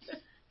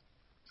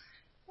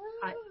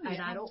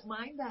 And I don't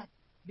mind that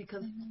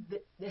because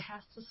it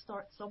has to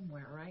start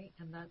somewhere, right?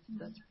 And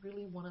that's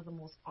really one of the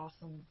most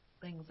awesome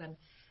things.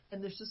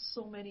 And there's just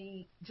so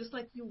many, just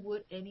like you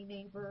would any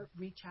neighbor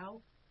reach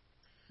out,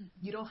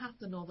 you don't have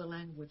to know the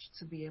language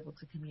to be able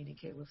to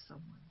communicate with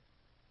someone.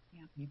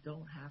 Yeah. You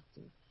don't have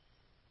to.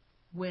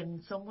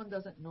 When someone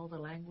doesn't know the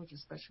language,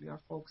 especially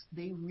our folks,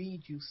 they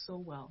read you so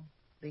well.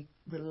 They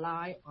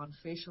rely on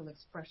facial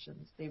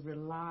expressions. They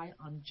rely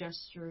on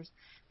gestures.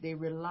 They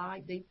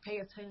pay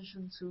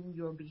attention to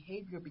your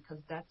behavior because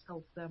that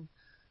tells them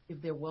if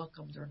they're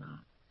welcomed or not.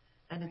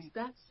 And It's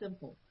that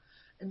simple.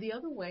 And the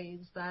other way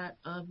is that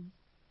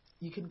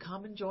you can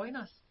come and join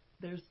us.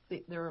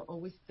 There are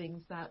always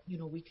things that,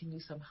 we can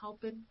use some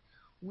help in.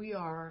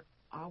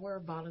 Our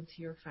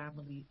volunteer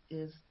family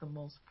is the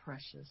most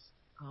precious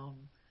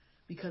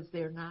because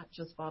they're not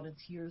just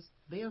volunteers,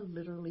 they are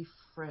literally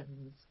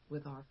friends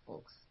with our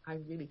folks. I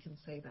really can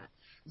say that.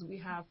 Because we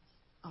have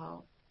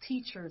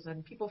teachers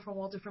and people from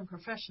all different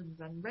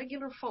professions and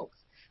regular folks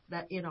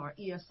that in our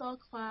ESL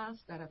class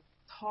that have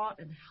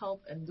taught and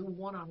helped and do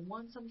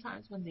one-on-one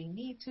sometimes when they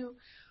need to.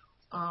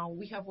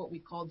 We have what we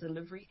call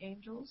delivery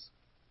angels,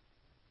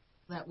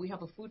 that we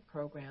have a food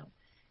program,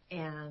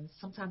 and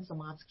sometimes the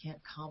moms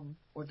can't come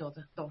or don't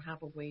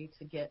have a way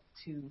to get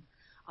to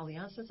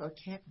Alianzas or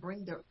can't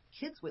bring their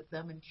kids with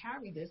them and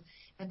carry this,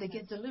 and they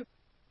get delivered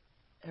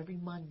every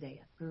Monday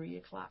at 3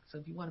 o'clock. So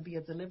if you want to be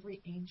a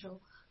delivery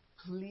angel,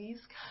 please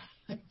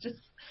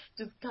just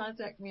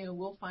contact me and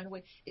we'll find a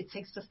way. It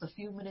takes just a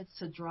few minutes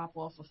to drop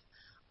off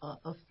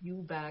a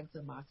few bags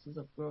and boxes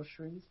of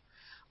groceries.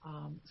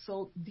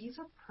 So these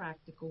are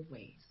practical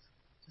ways,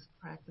 just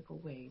practical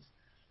ways.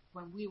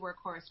 When we were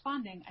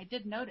corresponding, I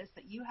did notice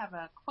that you have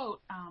a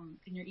quote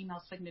in your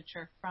email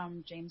signature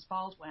from James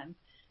Baldwin,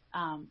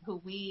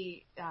 who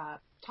we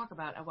talk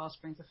about at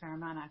Wellsprings a fair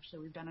amount. Actually,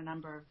 we've done a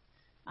number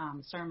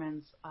of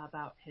sermons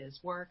about his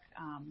work.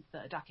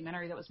 The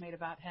documentary that was made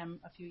about him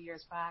a few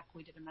years back,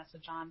 we did a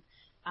message on.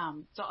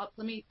 So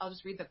I'll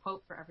just read the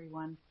quote for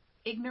everyone.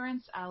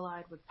 "Ignorance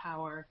allied with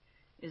power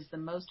is the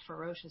most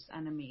ferocious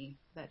enemy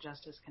that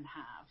justice can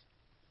have."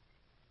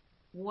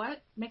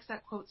 What makes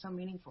that quote so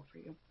meaningful for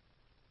you?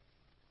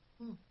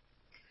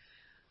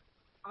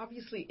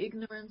 Obviously,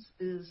 ignorance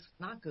is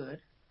not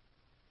good,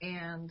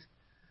 and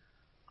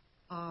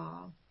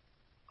a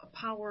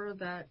power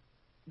that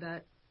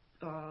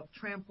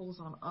tramples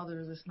on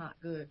others is not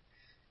good.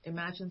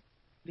 Imagine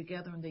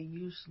together, and they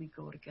usually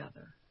go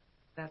together.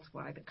 That's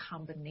why the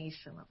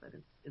combination of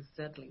it is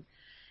deadly.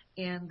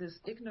 And this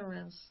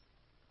ignorance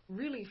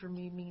really for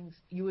me means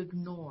you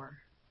ignore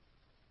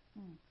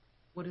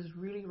what is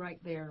really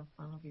right there in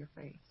front of your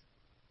face.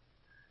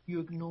 If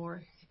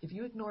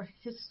you ignore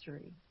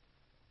history,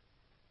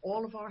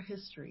 all of our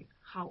history,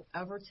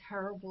 however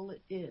terrible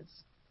it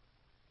is,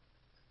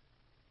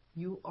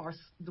 you are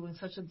doing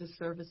such a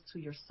disservice to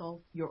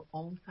yourself, your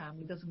own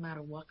family. It doesn't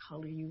matter what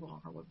color you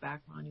are, what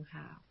background you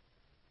have.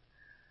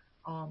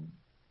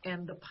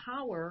 And the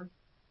power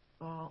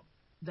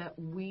that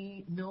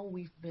we know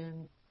we've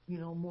been,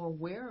 more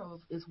aware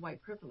of is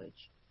white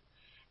privilege.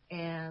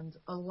 And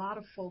a lot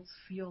of folks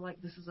feel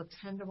like this is a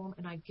tender moment,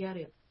 and I get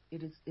it.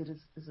 It is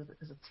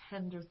a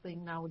tender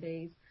thing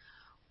nowadays.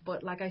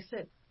 But like I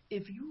said,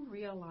 if you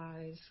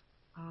realize,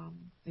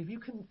 if you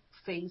can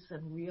face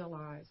and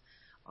realize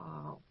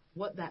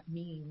what that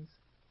means,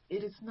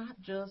 it is not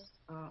just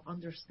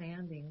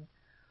understanding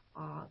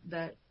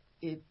that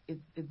it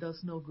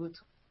does no good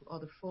to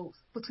other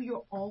folks, but to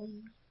your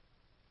own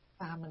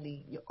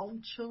family, your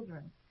own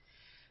children.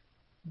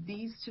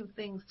 These two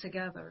things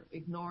together,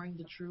 ignoring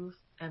the truth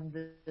and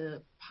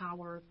the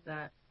power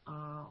that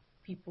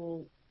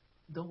people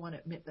don't want to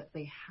admit that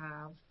they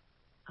have,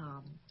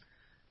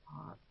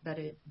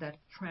 that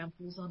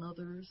tramples on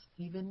others,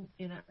 even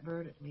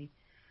inadvertently,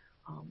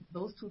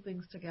 those two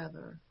things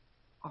together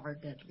are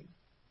deadly.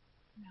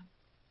 Yeah.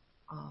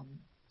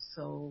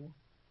 So,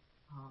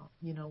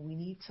 we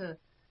need to,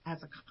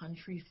 as a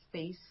country,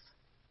 face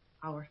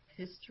our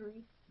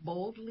history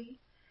boldly,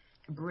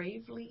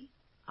 bravely,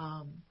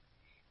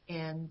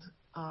 and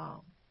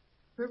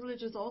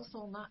privilege is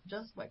also not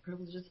just white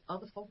privilege, it's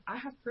other folks. I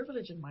have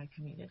privilege in my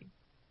community,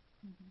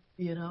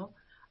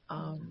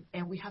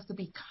 and we have to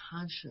be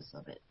conscious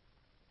of it.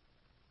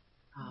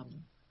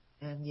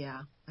 And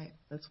yeah,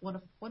 that's one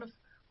of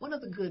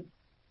the good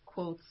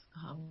quotes.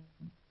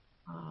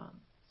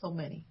 So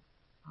many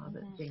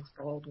that James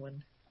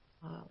Baldwin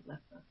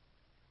left us.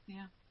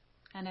 Yeah,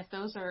 and if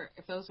those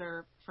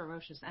are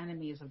ferocious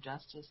enemies of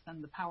justice,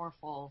 then the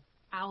powerful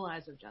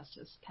allies of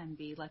justice can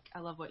be, like, I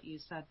love what you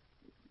said.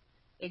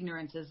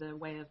 Ignorance is a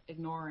way of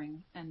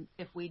ignoring, and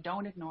if we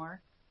don't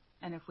ignore,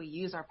 and if we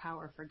use our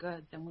power for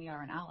good, then we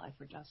are an ally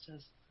for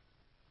justice.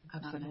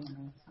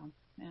 Absolutely. So,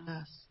 yeah.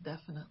 Yes,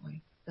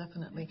 definitely.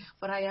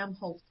 But I am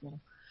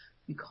hopeful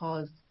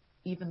because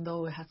even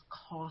though it has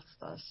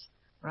cost us,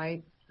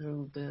 right,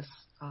 through this,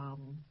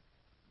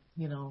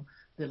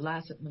 the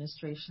last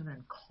administration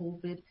and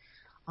COVID,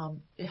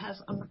 it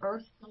has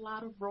unearthed a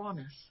lot of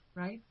rawness,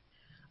 right?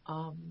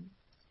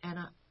 And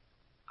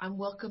I'm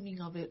welcoming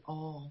of it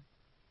all.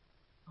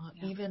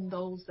 Even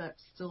those that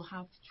still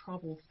have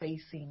trouble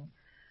facing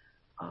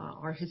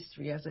our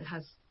history as it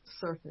has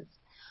surfaced.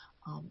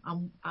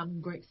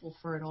 I'm grateful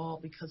for it all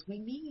because we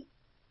need,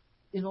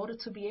 in order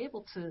to be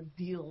able to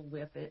deal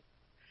with it,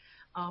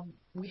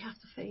 we have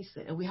to face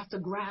it and we have to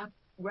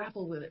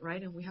grapple with it,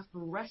 right? And we have to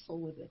wrestle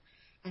with it.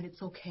 And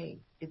it's okay.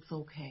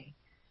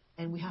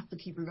 And we have to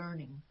keep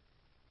learning.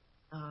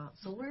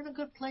 So we're in a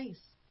good place.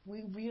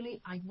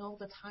 I know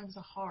the times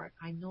are hard.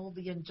 I know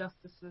the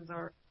injustices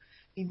are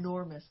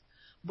enormous,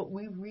 but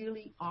we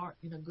really are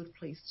in a good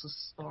place to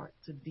start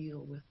to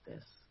deal with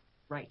this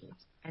rightly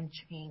and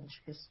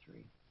change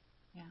history.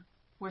 Yeah.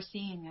 We're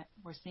seeing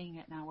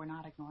it now. We're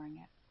not ignoring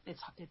it.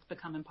 It's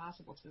become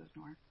impossible to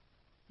ignore.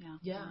 Yeah.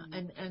 Yeah.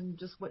 And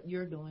just what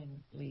you're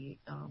doing, Lee,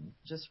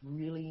 just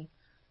really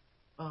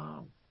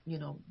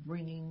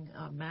bringing,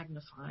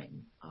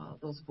 magnifying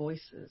those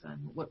voices and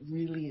what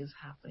really is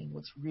happening,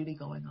 what's really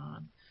going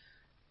on.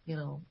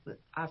 But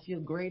I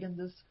feel great in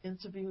this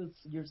interview.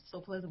 You're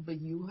so pleasant,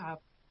 but you have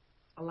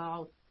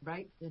allowed,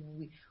 right?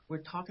 And we're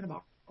talking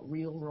about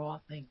real, raw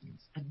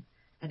things, and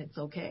it's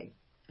okay.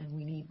 And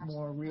we need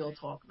more real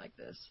talk like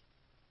this.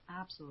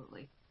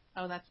 Absolutely.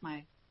 Oh, that's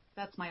my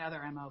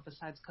other MO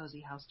besides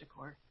cozy house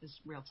decor is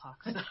real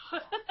talk. So.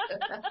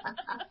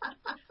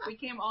 We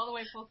came all the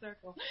way full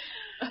circle.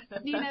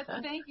 Nina,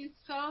 thank you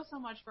so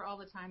much for all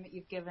the time that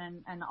you've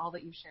given and all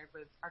that you've shared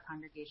with our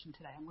congregation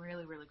today. I'm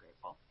really, really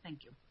grateful.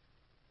 Thank you.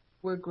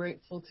 We're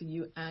grateful to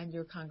you and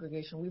your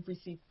congregation. We've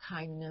received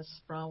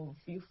kindness from a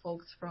few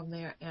folks from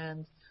there,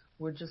 and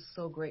we're just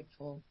so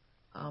grateful.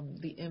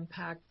 The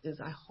impact is,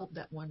 I hope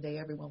that one day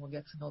everyone will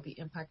get to know the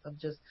impact of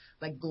just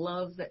like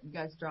gloves that you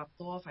guys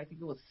dropped off. I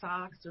think it was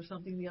socks or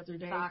something the other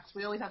day. Socks.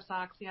 We always have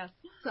socks, yes.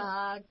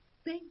 Socks.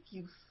 Thank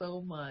you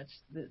so much.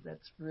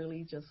 That's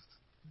really just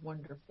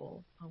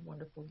wonderful, a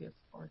wonderful gift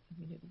for our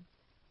community.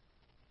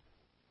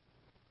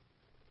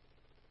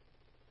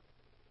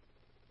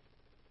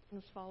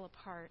 Things fall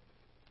apart.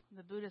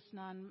 The Buddhist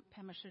nun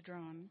Pema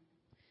Chodron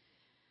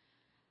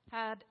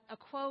had a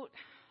quote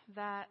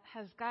that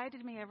has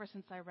guided me ever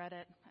since I read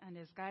it and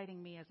is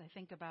guiding me as I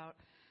think about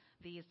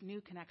these new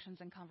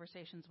connections and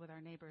conversations with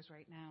our neighbors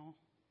right now.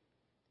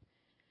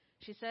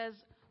 She says,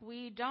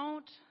 "We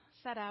don't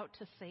set out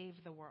to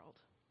save the world.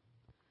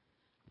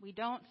 We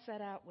don't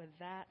set out with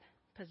that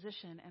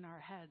position in our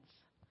heads.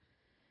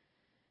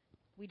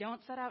 We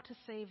don't set out to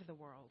save the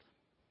world.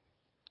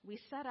 We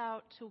set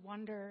out to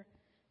wonder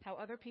how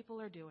other people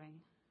are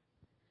doing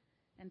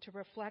and to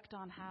reflect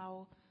on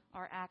how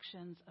our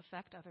actions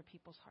affect other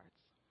people's hearts.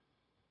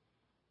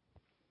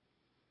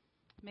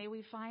 May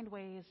we find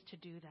ways to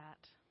do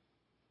that,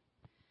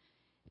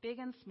 big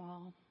and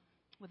small,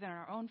 within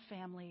our own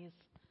families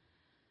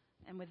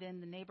and within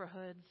the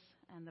neighborhoods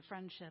and the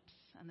friendships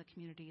and the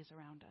communities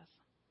around us.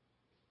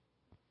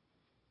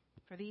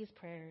 For these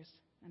prayers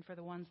and for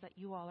the ones that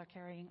you all are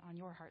carrying on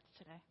your hearts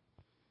today,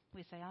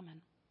 we say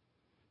amen."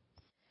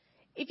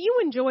 If you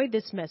enjoyed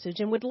this message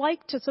and would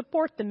like to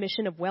support the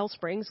mission of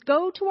Wellsprings,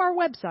 go to our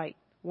website,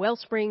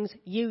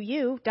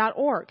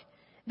 wellspringsuu.org.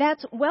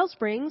 That's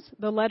Wellsprings,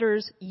 the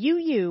letters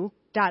uu.org.